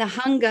and the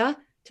hunger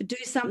to do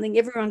something.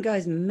 Everyone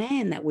goes,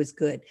 man, that was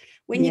good.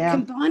 When you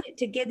combine it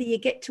together, you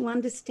get to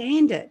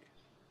understand it.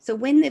 So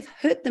when they've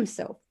hurt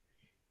themselves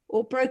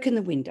or broken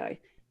the window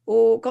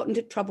or got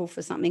into trouble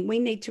for something, we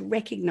need to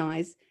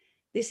recognize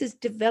this is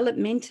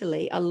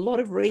developmentally a lot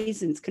of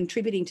reasons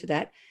contributing to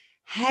that,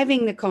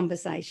 having the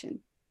conversation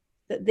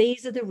that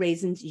these are the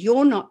reasons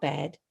you're not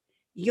bad,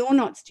 you're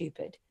not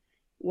stupid.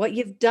 What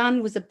you've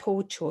done was a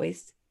poor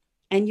choice.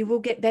 And you will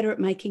get better at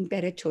making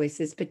better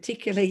choices,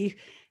 particularly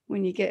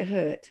when you get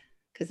hurt,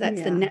 because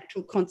that's the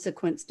natural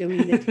consequence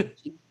doing the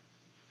teaching.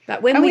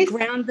 But when we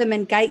ground them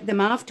and gate them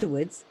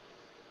afterwards,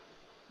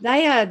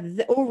 they are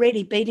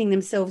already beating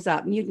themselves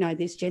up. And you'd know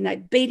this, Jen, they're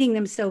beating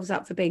themselves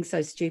up for being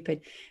so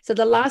stupid. So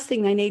the last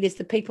thing they need is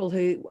the people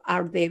who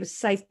are their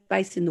safe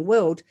base in the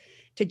world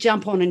to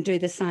jump on and do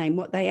the same.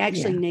 What they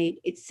actually need,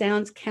 it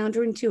sounds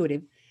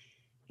counterintuitive,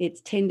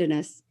 it's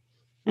tenderness.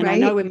 And I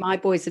know when my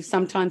boys have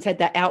sometimes had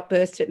that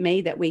outburst at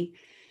me that we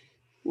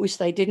wish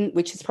they didn't,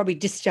 which is probably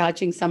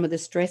discharging some of the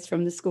stress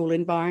from the school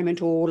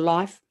environment or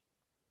life.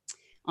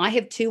 I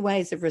have two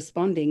ways of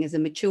responding as a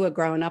mature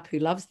grown up who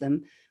loves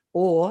them,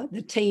 or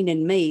the teen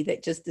in me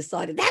that just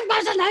decided that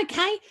wasn't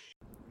okay.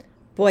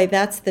 Boy,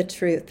 that's the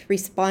truth.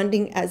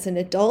 Responding as an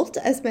adult,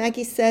 as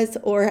Maggie says,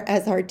 or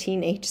as our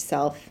teenage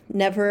self.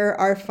 Never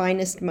our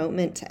finest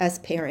moment as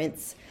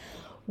parents.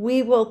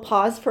 We will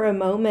pause for a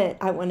moment.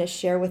 I want to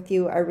share with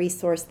you a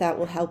resource that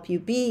will help you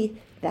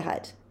be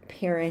that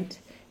parent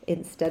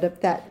instead of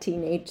that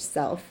teenage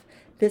self.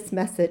 This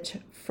message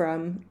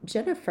from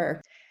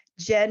Jennifer.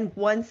 Jen,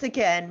 once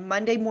again,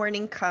 Monday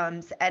morning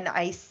comes and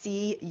I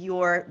see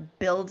your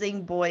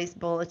Building Boys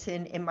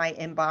bulletin in my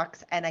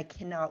inbox, and I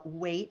cannot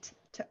wait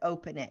to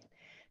open it,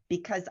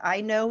 because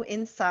I know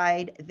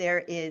inside there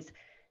is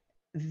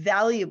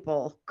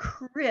valuable,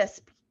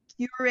 crisp,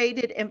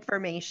 curated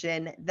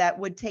information that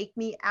would take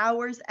me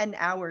hours and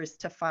hours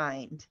to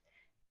find.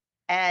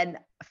 And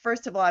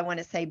first of all, I want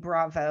to say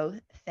bravo,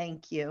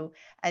 thank you.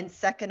 And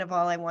second of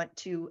all, I want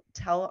to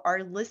tell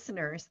our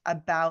listeners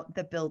about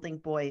the Building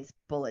Boys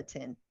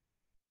Bulletin.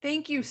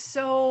 Thank you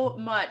so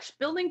much.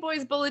 Building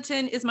Boys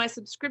Bulletin is my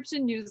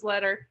subscription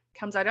newsletter.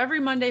 Comes out every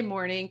Monday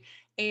morning,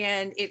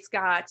 And it's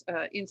got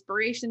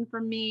inspiration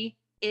from me.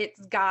 It's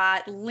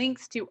got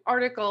links to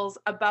articles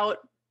about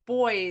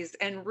boys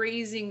and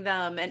raising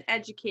them and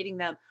educating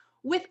them,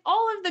 with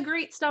all of the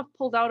great stuff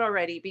pulled out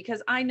already,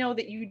 because I know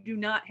that you do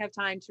not have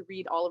time to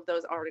read all of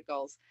those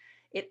articles.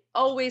 It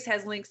always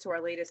has links to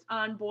our latest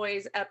On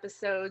Boys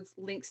episodes,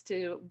 links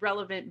to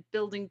relevant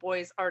Building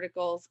Boys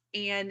articles,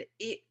 and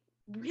it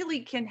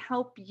really can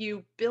help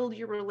you build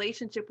your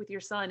relationship with your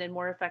son and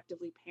more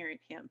effectively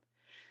parent him.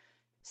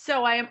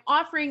 So I am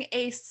offering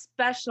a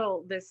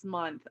special this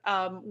month.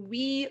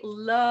 We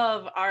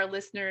love our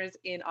listeners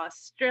in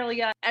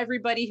Australia,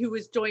 everybody who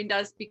has joined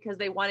us because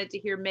they wanted to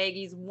hear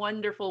Maggie's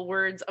wonderful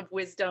words of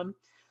wisdom.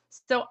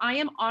 So I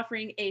am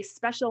offering a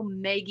special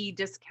Maggie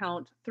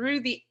discount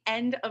through the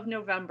end of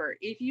November.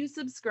 If you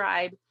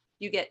subscribe,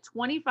 you get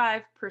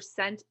 25%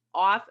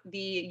 off the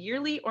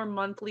yearly or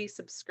monthly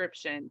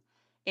subscription.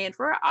 And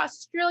for our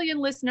Australian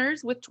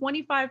listeners, with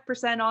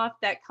 25% off,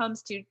 that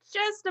comes to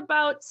just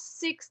about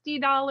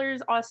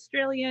 $60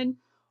 Australian.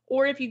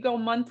 Or if you go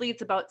monthly,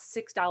 it's about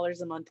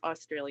 $6 a month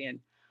Australian.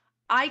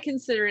 I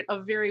consider it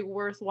a very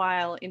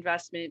worthwhile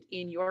investment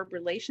in your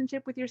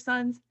relationship with your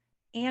sons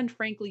and,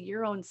 frankly,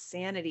 your own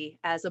sanity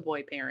as a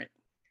boy parent.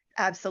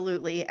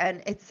 Absolutely.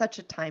 And it's such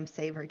a time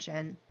saver,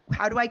 Jen.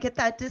 How do I get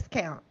that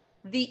discount?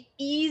 The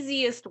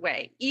easiest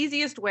way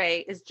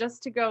is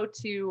just to go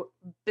to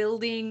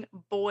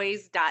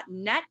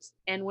buildingboys.net.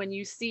 And when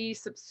you see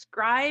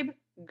subscribe,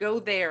 go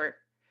there,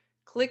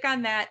 click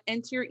on that,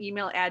 enter your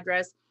email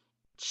address,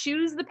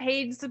 choose the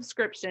paid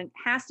subscription.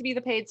 Has to be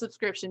the paid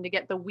subscription to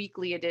get the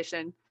weekly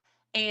edition.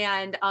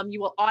 And you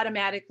will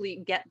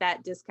automatically get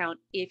that discount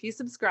if you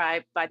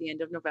subscribe by the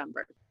end of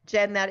November.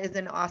 Jen, that is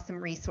an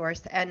awesome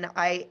resource. And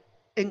I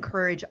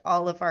encourage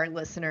all of our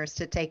listeners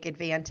to take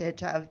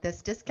advantage of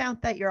this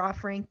discount that you're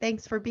offering.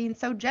 Thanks for being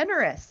so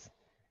generous.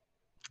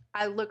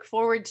 I look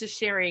forward to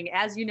sharing.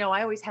 As you know,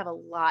 I always have a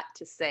lot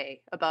to say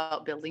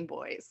about Building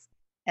Boys.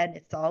 And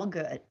it's all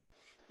good.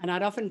 And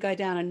I'd often go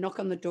down and knock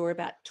on the door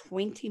about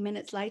 20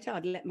 minutes later.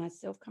 I'd let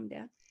myself come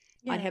down.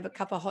 Yeah. I'd have a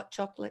cup of hot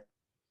chocolate,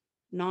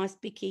 nice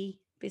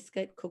bicky,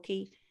 biscuit,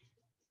 cookie,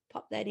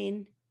 pop that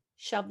in,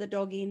 shove the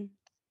dog in,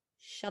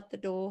 shut the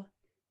door,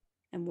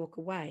 and walk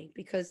away,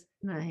 because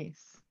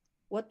nice.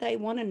 What they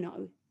want to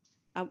know,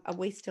 are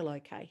we still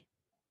okay?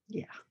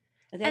 Yeah.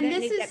 They don't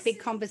need that big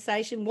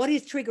conversation. What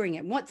is triggering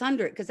it? What's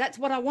under it? Because that's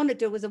what I want to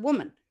do as a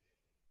woman.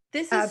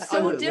 This is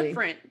so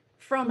different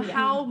from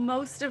how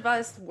most of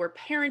us were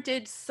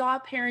parented, saw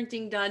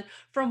parenting done,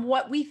 from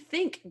what we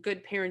think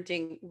good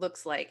parenting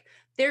looks like.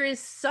 There is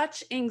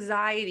such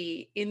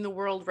anxiety in the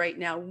world right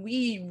now.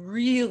 We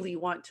really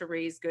want to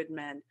raise good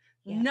men.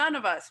 Yeah. None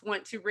of us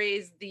want to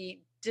raise the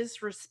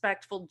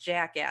disrespectful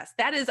jackass.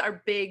 That is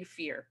our big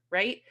fear,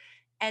 right?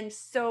 And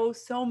so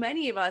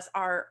many of us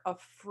are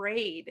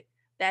afraid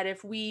that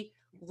if we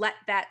let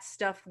that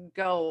stuff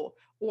go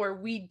or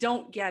we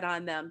don't get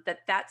on them, that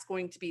that's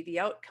going to be the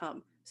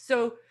outcome.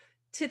 So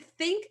to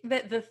think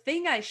that the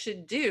thing I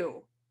should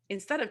do,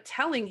 instead of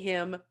telling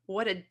him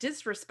what a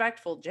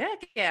disrespectful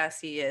jackass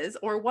he is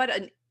or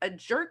what a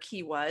jerk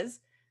he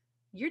was,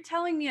 you're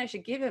telling me I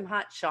should give him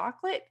hot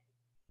chocolate?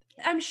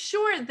 I'm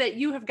sure that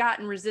you have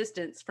gotten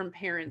resistance from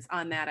parents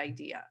on that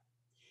idea.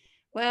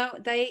 Well,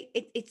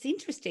 it's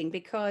interesting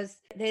because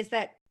there's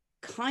that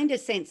kind of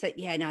sense that,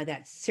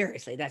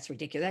 that's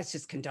ridiculous. That's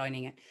just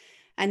condoning it.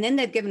 And then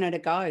they've given it a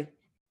go.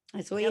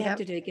 That's all you have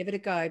to do, give it a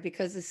go,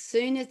 because as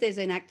soon as there's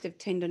an act of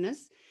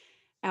tenderness,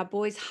 our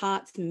boys'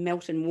 hearts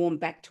melt and warm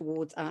back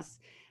towards us.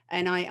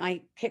 And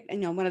I kept,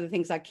 one of the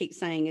things I keep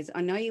saying is,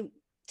 I know you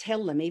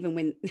tell them even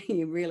when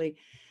you really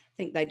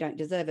think they don't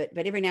deserve it,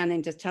 but every now and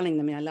then just telling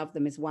them I love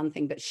them is one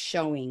thing, but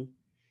showing,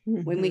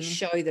 when we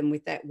show them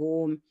with that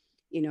warm,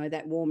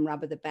 that warm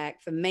rub of the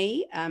back. For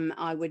me,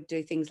 I would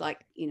do things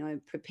like,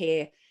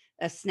 prepare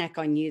a snack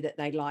I knew that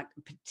they like,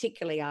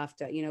 particularly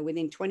after,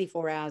 within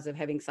 24 hours of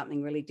having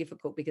something really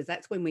difficult, because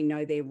that's when we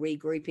know they're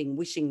regrouping,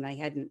 wishing they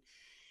hadn't.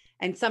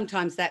 And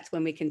sometimes that's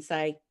when we can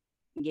say,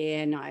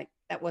 no,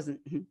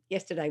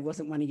 yesterday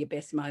wasn't one of your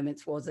best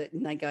moments, was it?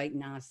 And they go,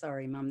 no,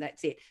 sorry, Mum,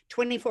 that's it.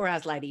 24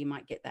 hours later, you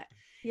might get that.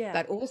 Yeah.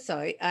 But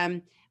also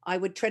I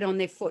would tread on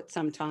their foot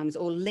sometimes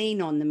or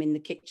lean on them in the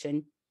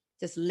kitchen,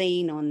 just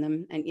lean on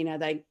them. And,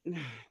 they've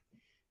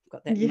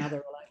got that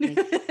mother all over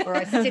me. Or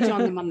I sit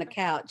on them on the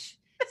couch.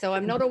 So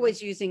I'm not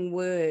always using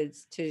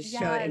words to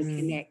show and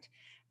connect.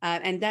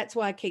 And that's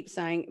why I keep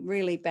saying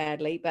really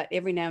badly, but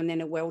every now and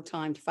then a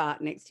well-timed fart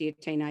next to your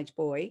teenage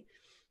boy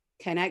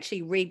can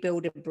actually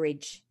rebuild a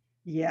bridge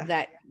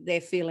that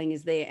their feeling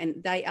is there.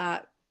 And they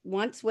are,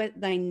 once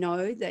they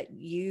know that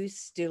you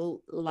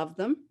still love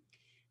them,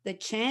 the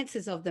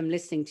chances of them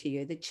listening to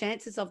you, the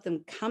chances of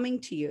them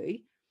coming to you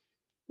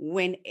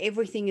when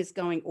everything is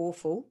going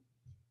awful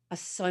are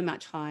so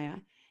much higher.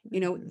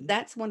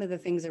 That's one of the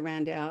things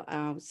around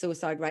our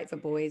suicide rate for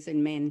boys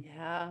and men.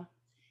 Yeah.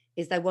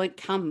 Is they won't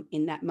come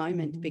in that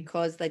moment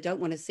because they don't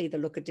want to see the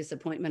look of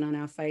disappointment on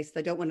our face.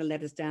 They don't want to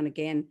let us down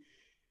again.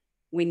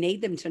 We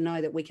need them to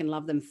know that we can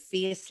love them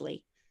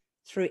fiercely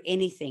through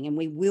anything, and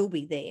we will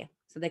be there.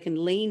 so they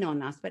can lean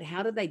on us. But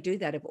how do they do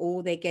that if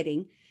all they're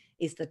getting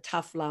is the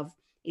tough love,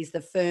 is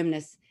the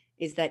firmness,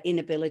 is that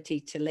inability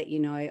to let you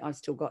know, I've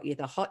still got you.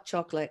 The hot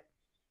chocolate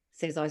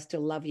says, I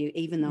still love you,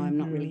 even though I'm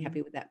not really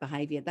happy with that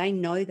behavior. They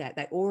know that.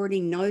 They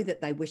already know that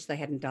they wish they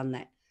hadn't done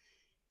that.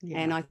 Yeah.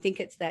 And I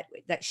think it's that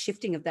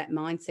shifting of that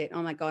mindset.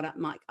 Oh my God,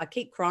 I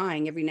keep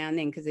crying every now and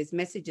then because there's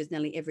messages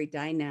nearly every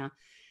day now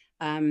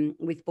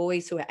with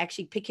boys who are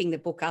actually picking the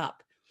book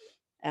up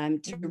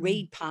to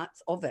read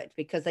parts of it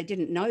because they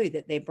didn't know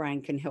that their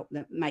brain can help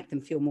them, make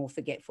them feel more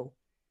forgetful.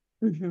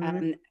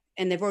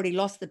 And they've already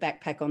lost the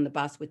backpack on the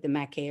bus with the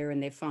Mac Air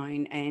and their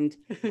phone, and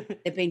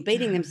they've been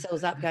beating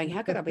themselves up going,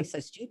 how could I be so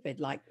stupid?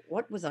 Like,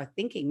 what was I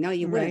thinking? No,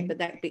 you weren't, but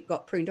that bit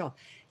got pruned off.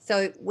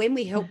 So when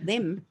we help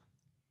them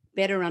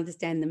better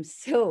understand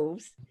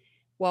themselves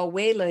while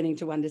we're learning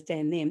to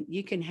understand them,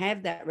 you can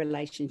have that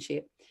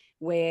relationship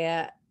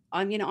where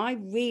I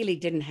really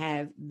didn't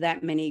have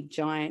that many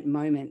giant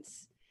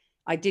moments.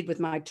 I did with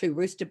my 2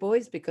 rooster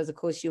boys because, of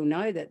course, you'll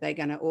know that they're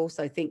going to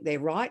also think they're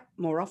right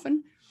more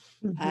often.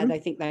 They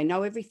think they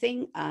know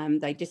everything.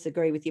 They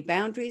disagree with your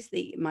boundaries.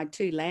 My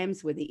 2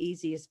 lambs were the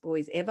easiest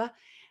boys ever.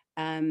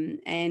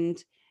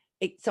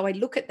 So I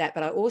look at that,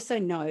 but I also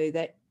know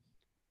that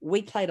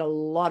we played a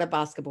lot of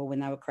basketball when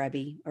they were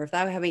crabby, or if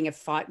they were having a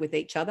fight with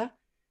each other,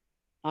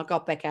 I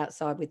got back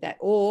outside with that,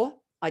 or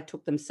I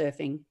took them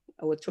surfing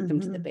or took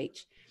them to the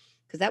beach,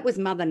 because that was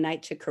Mother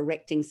Nature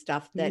correcting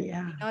stuff that,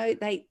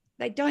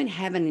 they don't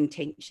have an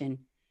intention.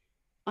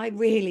 I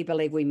really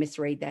believe we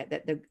misread that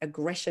the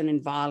aggression and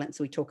violence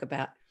we talk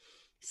about,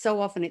 so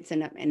often it's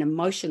an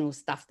emotional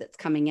stuff that's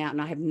coming out,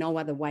 and I have no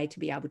other way to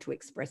be able to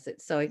express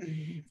it. So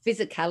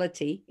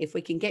physicality, if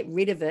we can get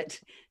rid of it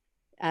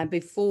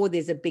before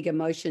there's a big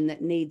emotion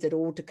that needs it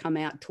all to come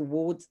out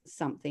towards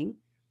something,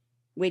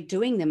 we're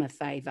doing them a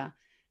favor.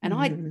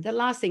 And the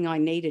last thing I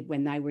needed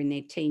when they were in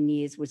their teen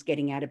years was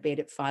getting out of bed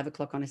at 5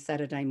 o'clock on a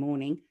Saturday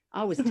morning.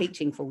 I was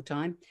teaching full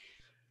time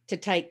to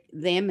take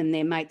them and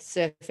their mates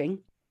surfing.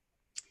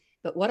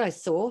 But what I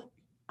saw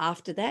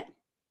after that,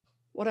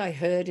 what I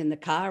heard in the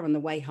car on the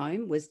way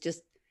home was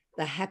just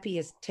the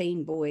happiest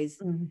teen boys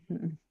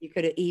you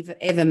could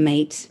ever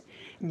meet.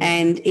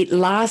 And it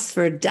lasts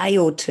for a day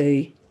or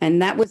two,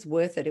 and that was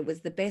worth it. It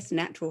was the best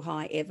natural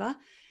high ever.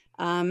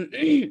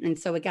 And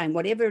so again,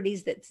 whatever it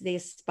is that's their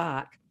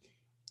spark,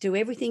 do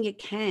everything you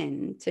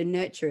can to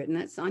nurture it.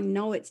 And I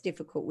know it's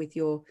difficult with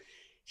your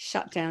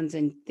shutdowns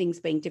and things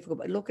being difficult,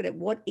 but look at it.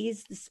 What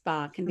is the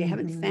spark? And if you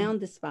haven't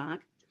found the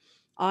spark,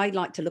 I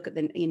like to look at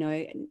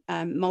the,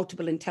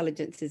 multiple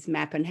intelligences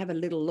map and have a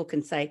little look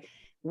and say,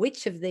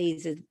 which of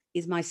these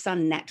is my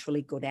son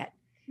naturally good at?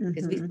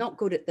 Because if he's not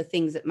good at the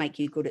things that make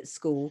you good at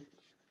school,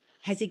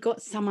 has he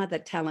got some other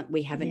talent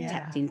we haven't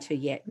tapped into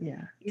yet?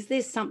 Is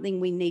there something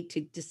we need to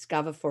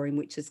discover for him,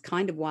 which is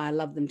kind of why I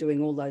love them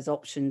doing all those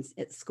options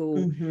at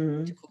school,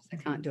 which of course they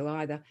can't do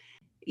either.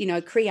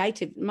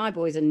 Creative, my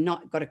boys are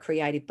not got a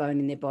creative bone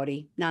in their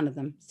body. None of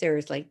them,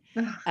 seriously.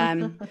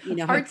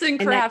 Arts and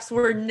crafts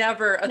were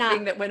never a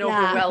thing that went over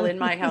well in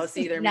my house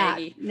either,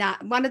 Maggie.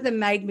 One of them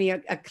made me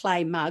a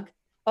clay mug.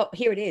 Oh,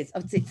 here it is.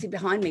 Oh, it's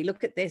behind me.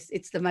 Look at this.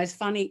 It's the most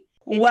funny.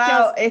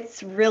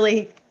 It's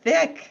really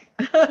thick.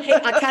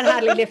 I can't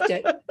hardly lift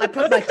it. I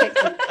put my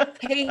texture.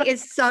 He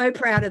is so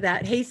proud of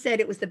that. He said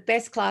it was the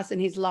best class in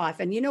his life.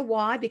 And you know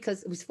why?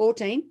 Because it was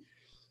 14,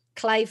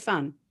 clay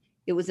fun.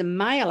 It was a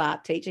male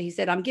art teacher. He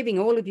said, I'm giving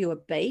all of you a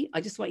B.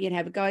 I just want you to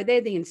have a go.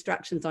 They're the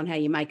instructions on how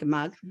you make a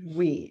mug.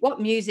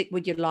 What music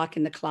would you like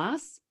in the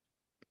class?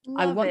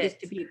 I want this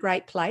to be a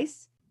great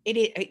place.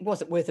 It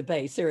wasn't worth a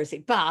B, seriously.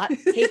 But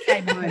he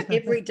came home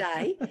every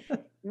day.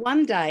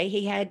 One day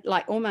he had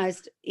like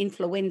almost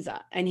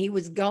influenza, and he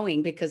was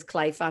going because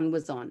Clay Fun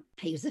was on.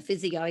 He was a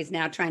physio. He's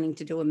now training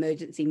to do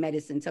emergency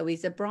medicine. So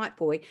he's a bright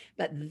boy.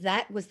 But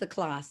that was the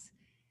class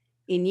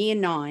in year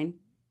 9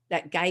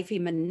 that gave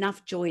him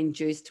enough joy and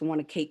juice to want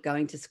to keep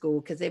going to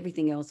school, because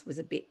everything else was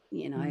a bit,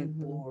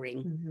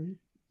 boring.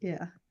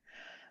 Yeah.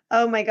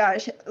 Oh my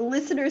gosh,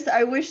 listeners,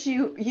 I wish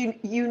you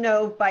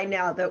know by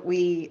now that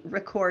we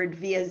record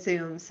via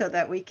Zoom so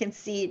that we can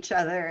see each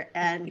other.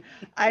 And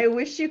I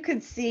wish you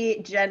could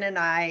see Jen and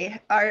I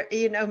are,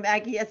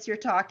 Maggie, as you're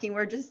talking,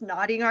 we're just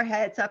nodding our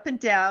heads up and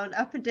down,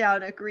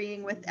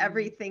 agreeing with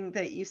everything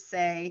that you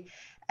say.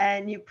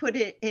 And you put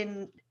it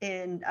in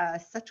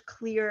such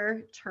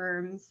clear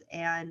terms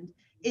and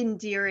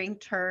endearing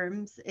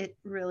terms. It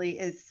really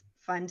is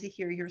fun to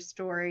hear your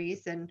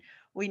stories. And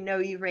we know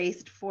you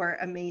raised 4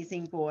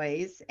 amazing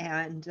boys,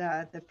 and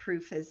the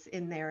proof is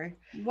in there.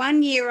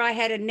 One year I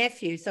had a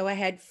nephew, so I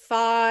had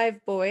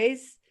 5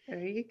 boys. There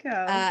you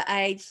go.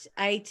 Aged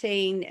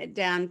 18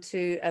 down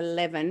to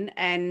 11.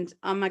 And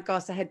oh my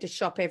gosh, I had to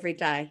shop every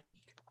day.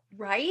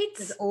 Right?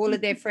 Because all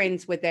of their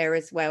friends were there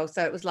as well.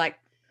 So it was like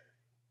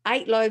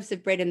 8 loaves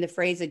of bread in the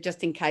freezer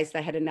just in case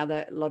they had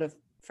another lot of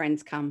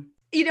friends come.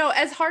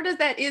 As hard as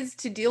that is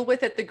to deal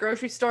with at the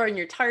grocery store, and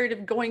you're tired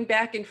of going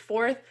back and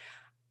forth,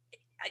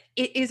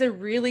 it is a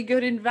really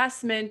good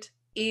investment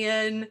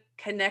in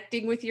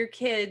connecting with your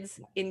kids,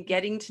 in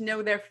getting to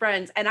know their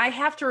friends. And I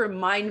have to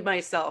remind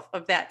myself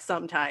of that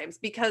sometimes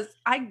because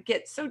I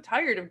get so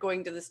tired of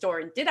going to the store.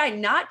 And did I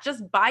not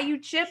just buy you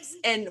chips?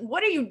 And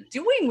what are you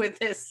doing with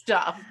this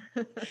stuff?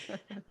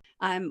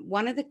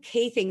 One of the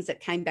key things that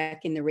came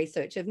back in the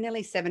research of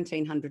nearly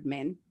 1,700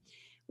 men,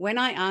 when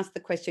I asked the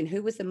question,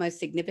 who was the most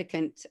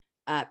significant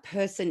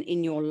person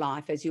in your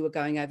life as you were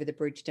going over the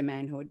bridge to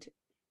manhood,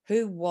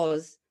 who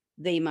was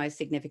the most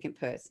significant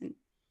person?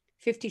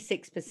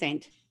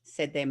 56%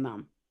 said their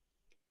mum.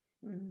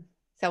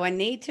 So I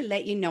need to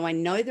let you know, I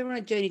know they're on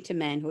a journey to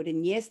manhood,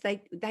 and yes,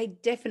 they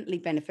definitely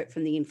benefit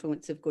from the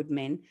influence of good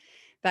men.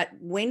 But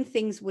when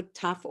things were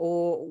tough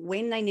or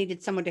when they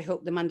needed someone to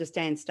help them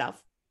understand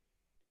stuff,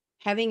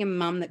 having a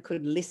mum that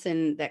could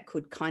listen, that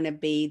could kind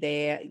of be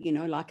their,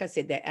 like I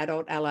said, their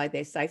adult ally,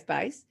 their safe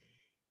base,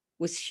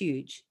 was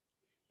huge.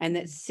 And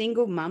that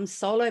single mums,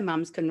 solo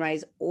mums can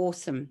raise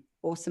awesome,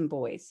 awesome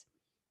boys.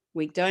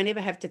 We don't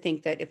ever have to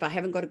think that if I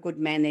haven't got a good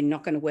man, they're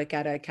not going to work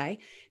out okay,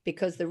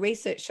 because the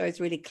research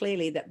shows really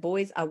clearly that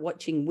boys are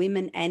watching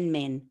women and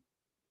men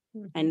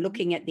and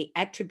looking at the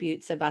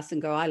attributes of us and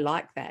go, I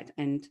like that.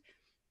 And,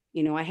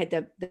 I had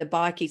the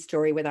bikie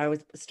story where I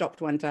was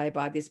stopped one day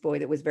by this boy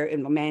that was a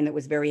man that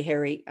was very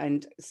hairy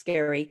and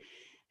scary,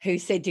 who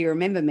said, do you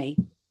remember me?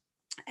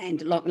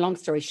 And long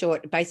story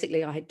short,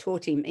 basically I had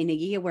taught him in a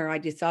year where I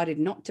decided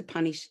not to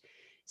punish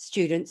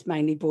students,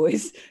 mainly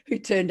boys, who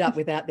turned up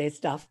without their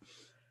stuff.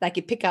 They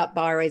could pick up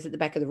biros at the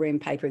back of the room,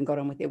 paper, and got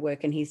on with their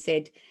work. And he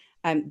said,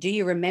 do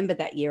you remember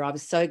that year? I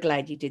was so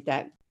glad you did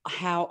that.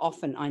 How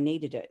often I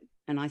needed it.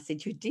 And I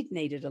said, you did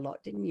need it a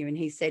lot, didn't you? And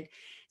he said,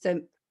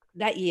 so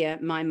that year,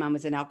 my mum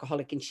was an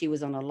alcoholic and she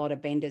was on a lot of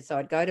benders. So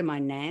I'd go to my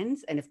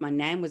nan's, and if my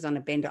nan was on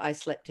a bender, I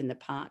slept in the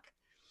park.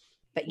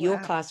 But your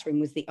classroom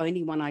was the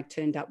only one I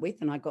turned up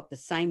with, and I got the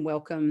same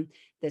welcome,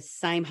 the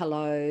same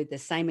hello, the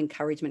same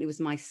encouragement. It was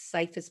my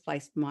safest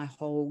place for my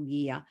whole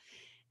year.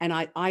 And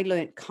I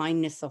learned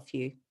kindness off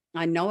you.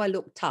 I know I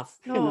look tough.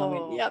 Oh. And I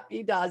went, yep,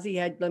 he does. He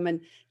had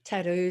lemon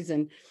tattoos.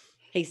 And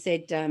he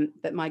said,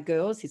 but my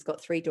girls, he's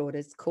got 3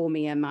 daughters, call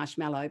me a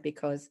marshmallow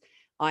because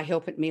I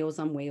help at Meals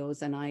on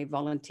Wheels and I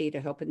volunteer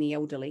to help in the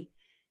elderly.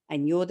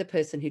 And you're the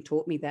person who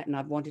taught me that. And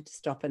I've wanted to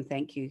stop and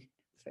thank you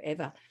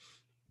forever.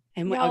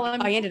 And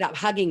I ended up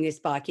hugging this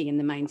bikie in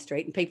the main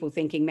street, and people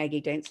thinking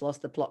Maggie Dent's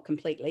lost the plot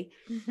completely.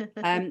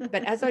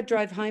 But as I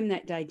drove home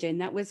that day, Jen,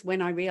 that was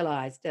when I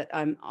realized that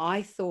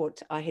I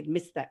thought I had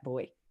missed that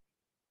boy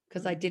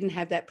because I didn't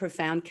have that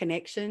profound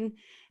connection.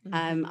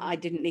 I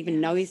didn't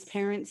even know his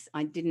parents.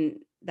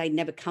 They'd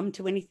never come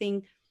to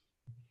anything.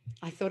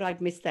 I thought I'd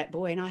missed that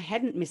boy, and I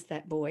hadn't missed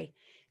that boy.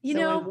 I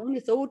want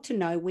us all to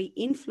know we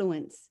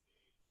influence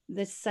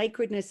the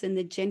sacredness and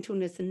the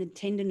gentleness and the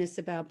tenderness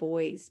of our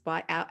boys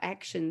by our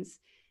actions,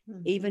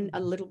 even a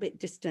little bit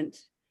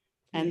distant,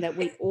 and that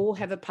we all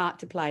have a part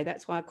to play.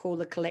 That's why I call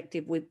the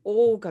collective. We've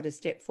all got to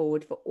step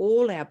forward for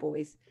all our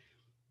boys,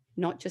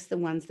 not just the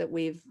ones that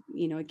we've,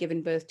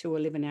 given birth to or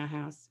live in our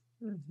house.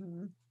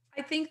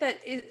 I think that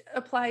it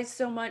applies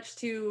so much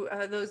to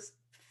those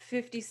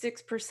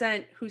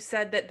 56% who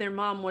said that their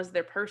mom was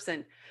their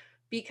person,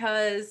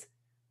 because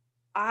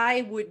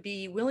I would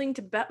be willing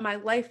to bet my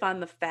life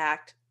on the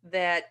fact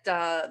that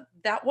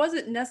that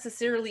wasn't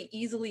necessarily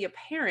easily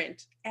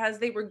apparent as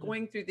they were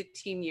going through the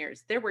teen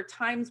years. There were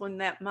times when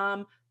that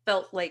mom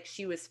felt like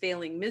she was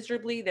failing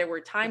miserably. There were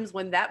times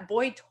when that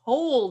boy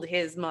told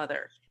his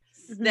mother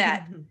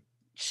that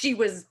she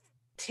was a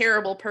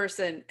terrible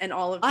person and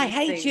all of these I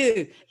hate things.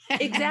 you.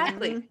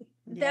 Exactly.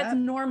 That's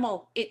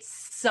normal. It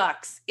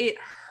sucks. It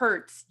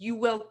hurts. You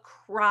will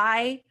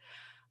cry.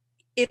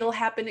 It'll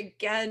happen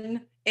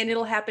again and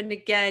it'll happen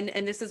again.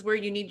 And this is where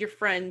you need your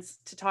friends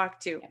to talk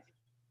to.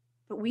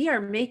 But we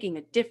are making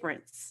a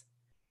difference.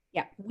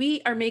 Yeah.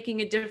 We are making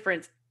a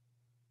difference.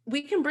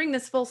 We can bring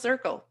this full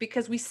circle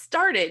because we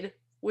started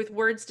with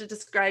words to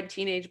describe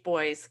teenage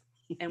boys.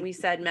 And we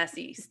said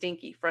messy,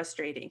 stinky,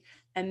 frustrating.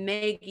 And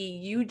Maggie,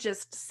 you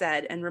just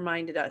said and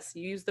reminded us,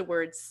 you used the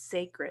word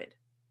sacred,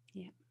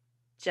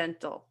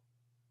 gentle,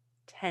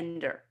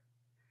 tender.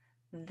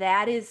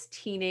 That is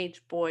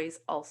teenage boys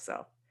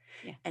also.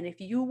 Yeah. And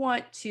if you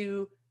want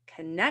to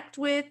connect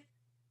with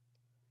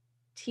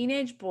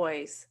teenage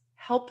boys,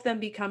 help them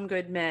become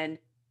good men,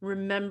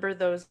 remember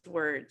those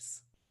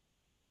words.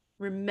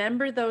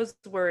 Remember those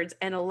words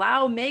and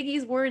allow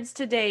Maggie's words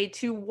today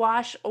to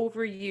wash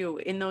over you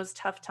in those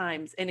tough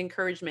times and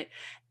encouragement.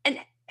 And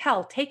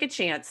hell, take a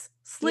chance.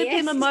 Slip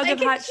him a mug of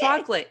hot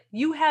chocolate.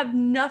 You have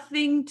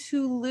nothing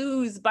to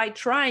lose by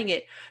trying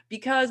it,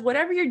 because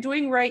whatever you're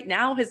doing right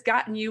now has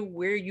gotten you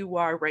where you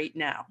are right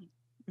now.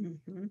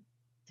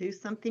 Do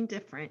something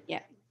different.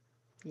 Yeah.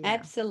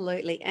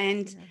 Absolutely.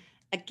 And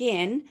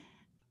again,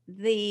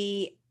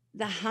 the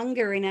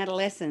hunger in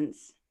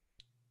adolescence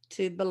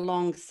to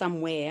belong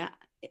somewhere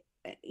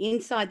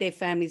inside their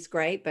family is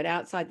great, but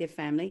outside their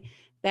family,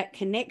 that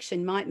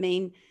connection might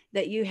mean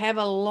that you have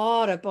a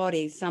lot of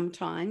bodies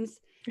sometimes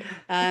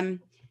in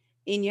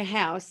your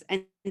house,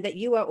 and that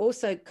you are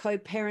also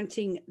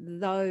co-parenting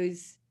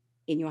those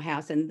in your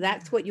house. And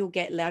that's what you'll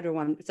get later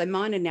on. So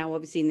mine are now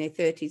obviously in their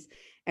 30s.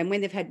 And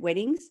when they've had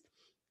weddings,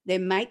 their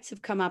mates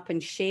have come up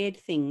and shared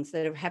things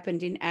that have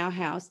happened in our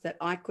house that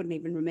I couldn't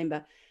even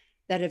remember,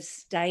 that have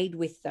stayed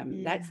with them.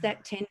 Yeah. That's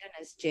that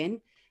tenderness, Jen.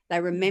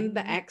 They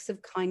remember acts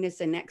of kindness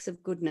and acts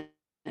of goodness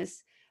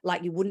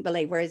like you wouldn't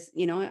believe. Whereas,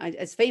 you know,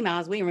 as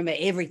females, we remember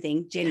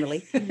everything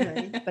generally.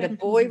 But a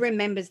boy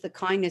remembers the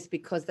kindness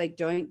because they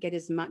don't get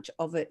as much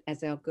of it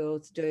as our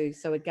girls do.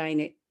 So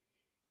again,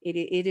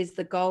 it is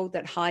the gold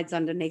that hides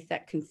underneath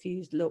that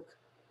confused look.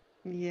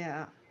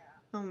 Yeah.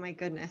 Oh my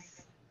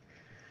goodness.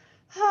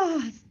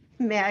 Oh,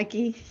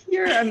 Maggie,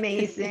 you're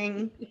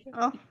amazing.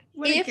 Oh,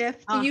 what a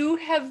gift. If you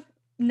have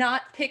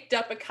not picked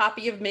up a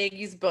copy of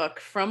Maggie's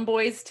book, From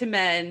Boys to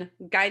Men,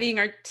 Guiding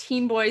Our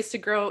Teen Boys to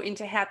Grow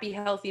into Happy,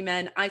 Healthy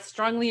Men, I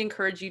strongly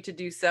encourage you to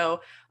do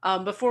so.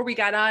 Before we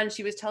got on,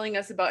 she was telling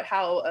us about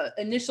how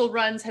initial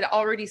runs had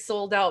already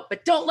sold out,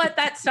 but don't let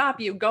that stop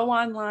you. Go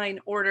online,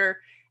 order.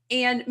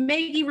 And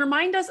Maggie,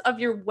 remind us of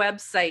your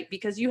website,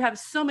 because you have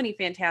so many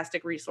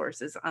fantastic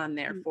resources on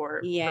there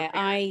for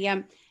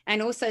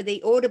and also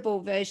the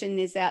Audible version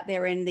is out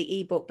there in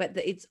the ebook, but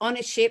it's on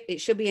a ship. It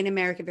should be in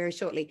America very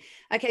shortly.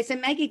 Okay, so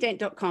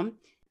maggiedent.com.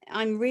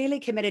 I'm really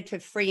committed to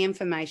free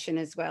information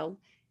as well.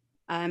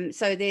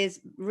 So there's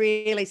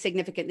really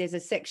significant, there's a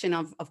section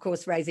of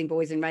course, raising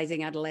boys and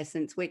raising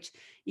adolescents, which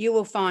you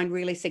will find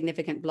really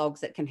significant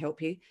blogs that can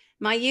help you.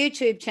 My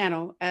YouTube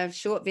channel of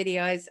short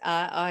videos,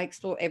 I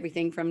explore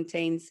everything from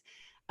teens,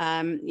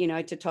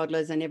 to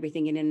toddlers and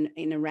everything in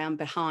and around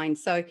behind.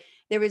 So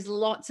there is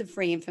lots of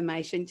free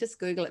information. Just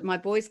Google it. My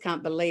boys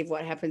can't believe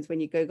what happens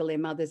when you Google their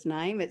mother's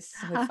name. It's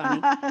so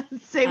funny.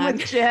 Same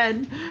with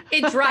Jen.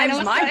 It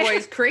drives my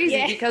boys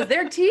crazy because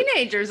they're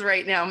teenagers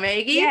right now,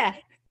 Maggie. Yeah.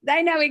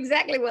 They know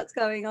exactly what's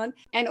going on.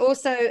 And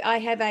also I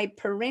have a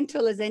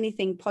Parental as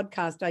Anything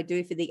podcast I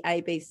do for the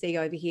ABC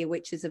over here,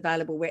 which is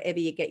available wherever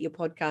you get your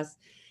podcasts.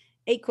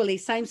 Equally,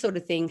 same sort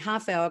of thing,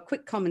 half hour,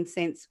 quick common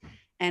sense.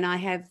 And I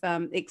have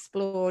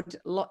explored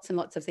lots and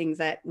lots of things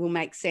that will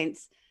make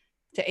sense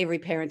to every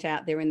parent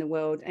out there in the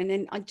world. And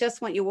then I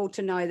just want you all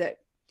to know that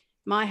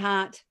my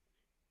heart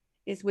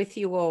is with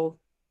you all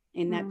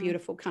in that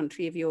beautiful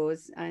country of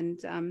yours. And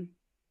stay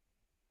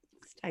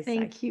safe.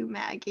 Thank you,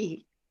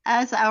 Maggie.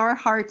 As our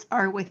hearts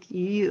are with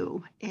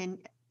you in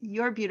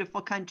your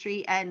beautiful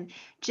country. And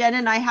Jen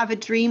and I have a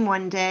dream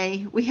one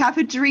day. We have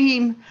a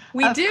dream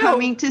of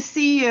coming to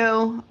see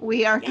you.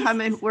 We are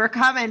coming. We're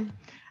coming.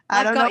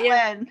 I don't know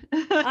when.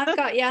 I've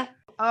got you.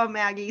 Oh,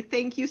 Maggie,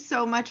 thank you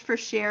so much for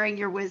sharing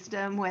your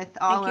wisdom with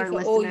all our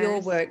listeners. All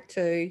your work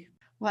too.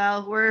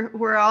 Well,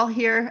 we're all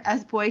here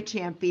as boy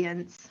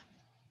champions.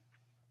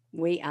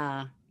 We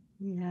are.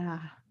 Yeah.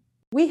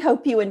 We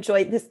hope you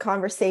enjoyed this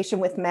conversation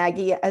with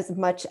Maggie as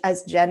much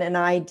as Jen and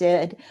I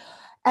did.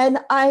 And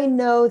I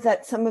know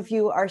that some of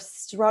you are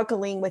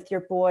struggling with your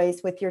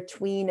boys, with your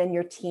tween and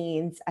your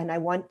teens. And I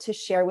want to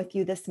share with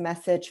you this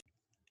message.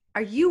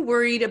 Are you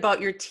worried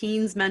about your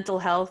teens' mental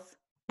health?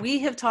 We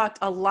have talked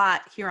a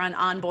lot here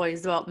on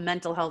Boys about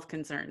mental health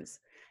concerns,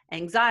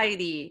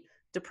 anxiety,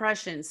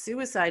 depression,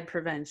 suicide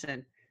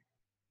prevention.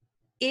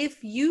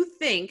 If you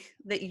think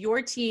that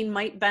your teen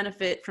might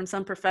benefit from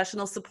some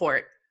professional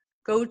support,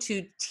 go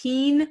to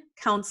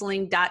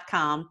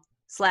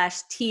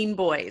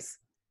teencounseling.com/teenboys.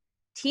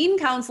 Teen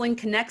Counseling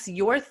connects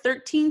your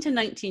 13 to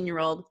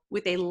 19-year-old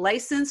with a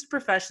licensed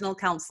professional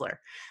counselor,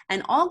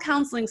 and all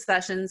counseling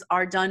sessions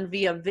are done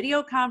via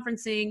video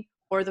conferencing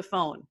or the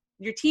phone.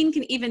 Your teen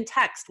can even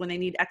text when they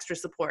need extra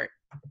support.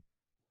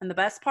 And the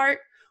best part,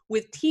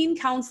 with Teen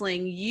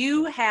Counseling,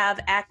 you have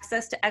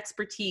access to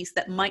expertise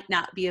that might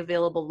not be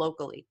available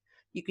locally.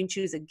 You can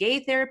choose a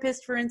gay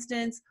therapist, for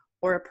instance,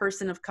 or a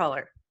person of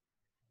color.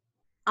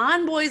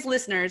 On Boys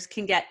listeners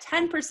can get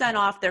 10%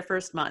 off their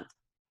first month.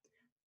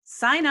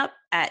 Sign up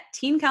at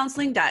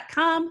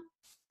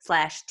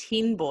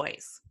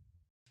teencounseling.com/teenboys.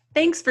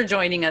 Thanks for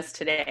joining us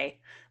today.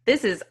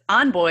 This is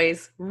On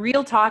Boys,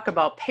 real talk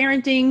about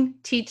parenting,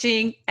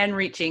 teaching, and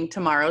reaching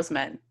tomorrow's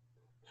men.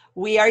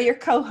 We are your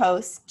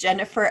co-hosts,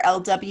 Jennifer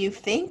L.W.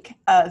 Fink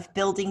of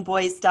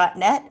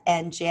buildingboys.net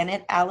and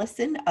Janet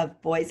Allison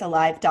of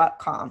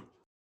boysalive.com.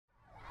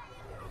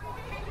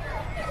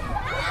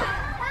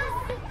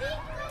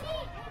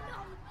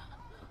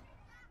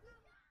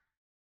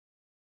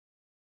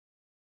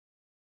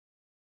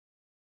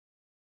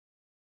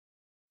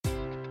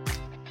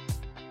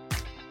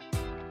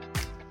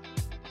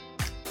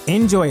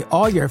 Enjoy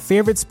all your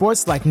favorite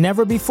sports like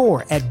never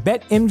before at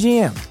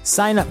BetMGM.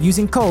 Sign up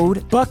using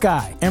code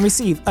Buckeye and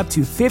receive up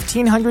to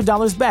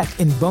 $1,500 back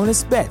in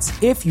bonus bets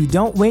if you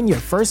don't win your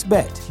first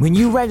bet. When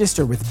you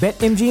register with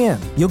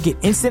BetMGM, you'll get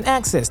instant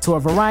access to a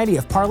variety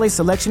of parlay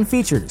selection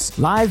features,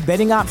 live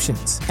betting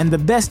options, and the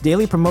best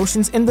daily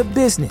promotions in the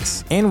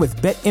business. And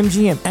with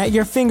BetMGM at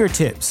your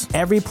fingertips,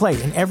 every play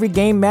and every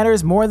game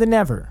matters more than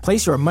ever.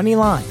 Place your money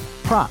line,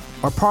 prop,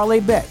 or parlay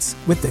bets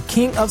with the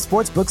king of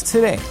sportsbooks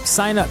today.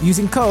 Sign up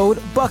using code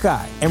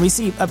Buckeye and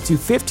receive up to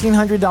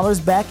 $1,500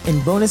 back in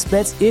bonus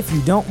bets if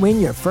you don't win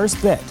your first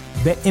bet.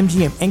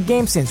 BetMGM and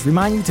GameSense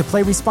remind you to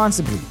play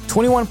responsibly.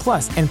 21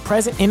 plus and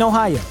present in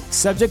Ohio,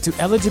 subject to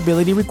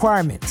eligibility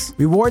requirements.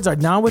 Rewards are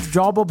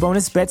non-withdrawable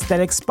bonus bets that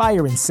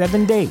expire in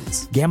 7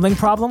 days. Gambling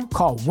problem?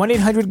 Call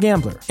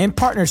 1-800-GAMBLER in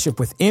partnership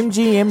with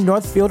MGM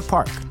Northfield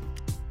Park.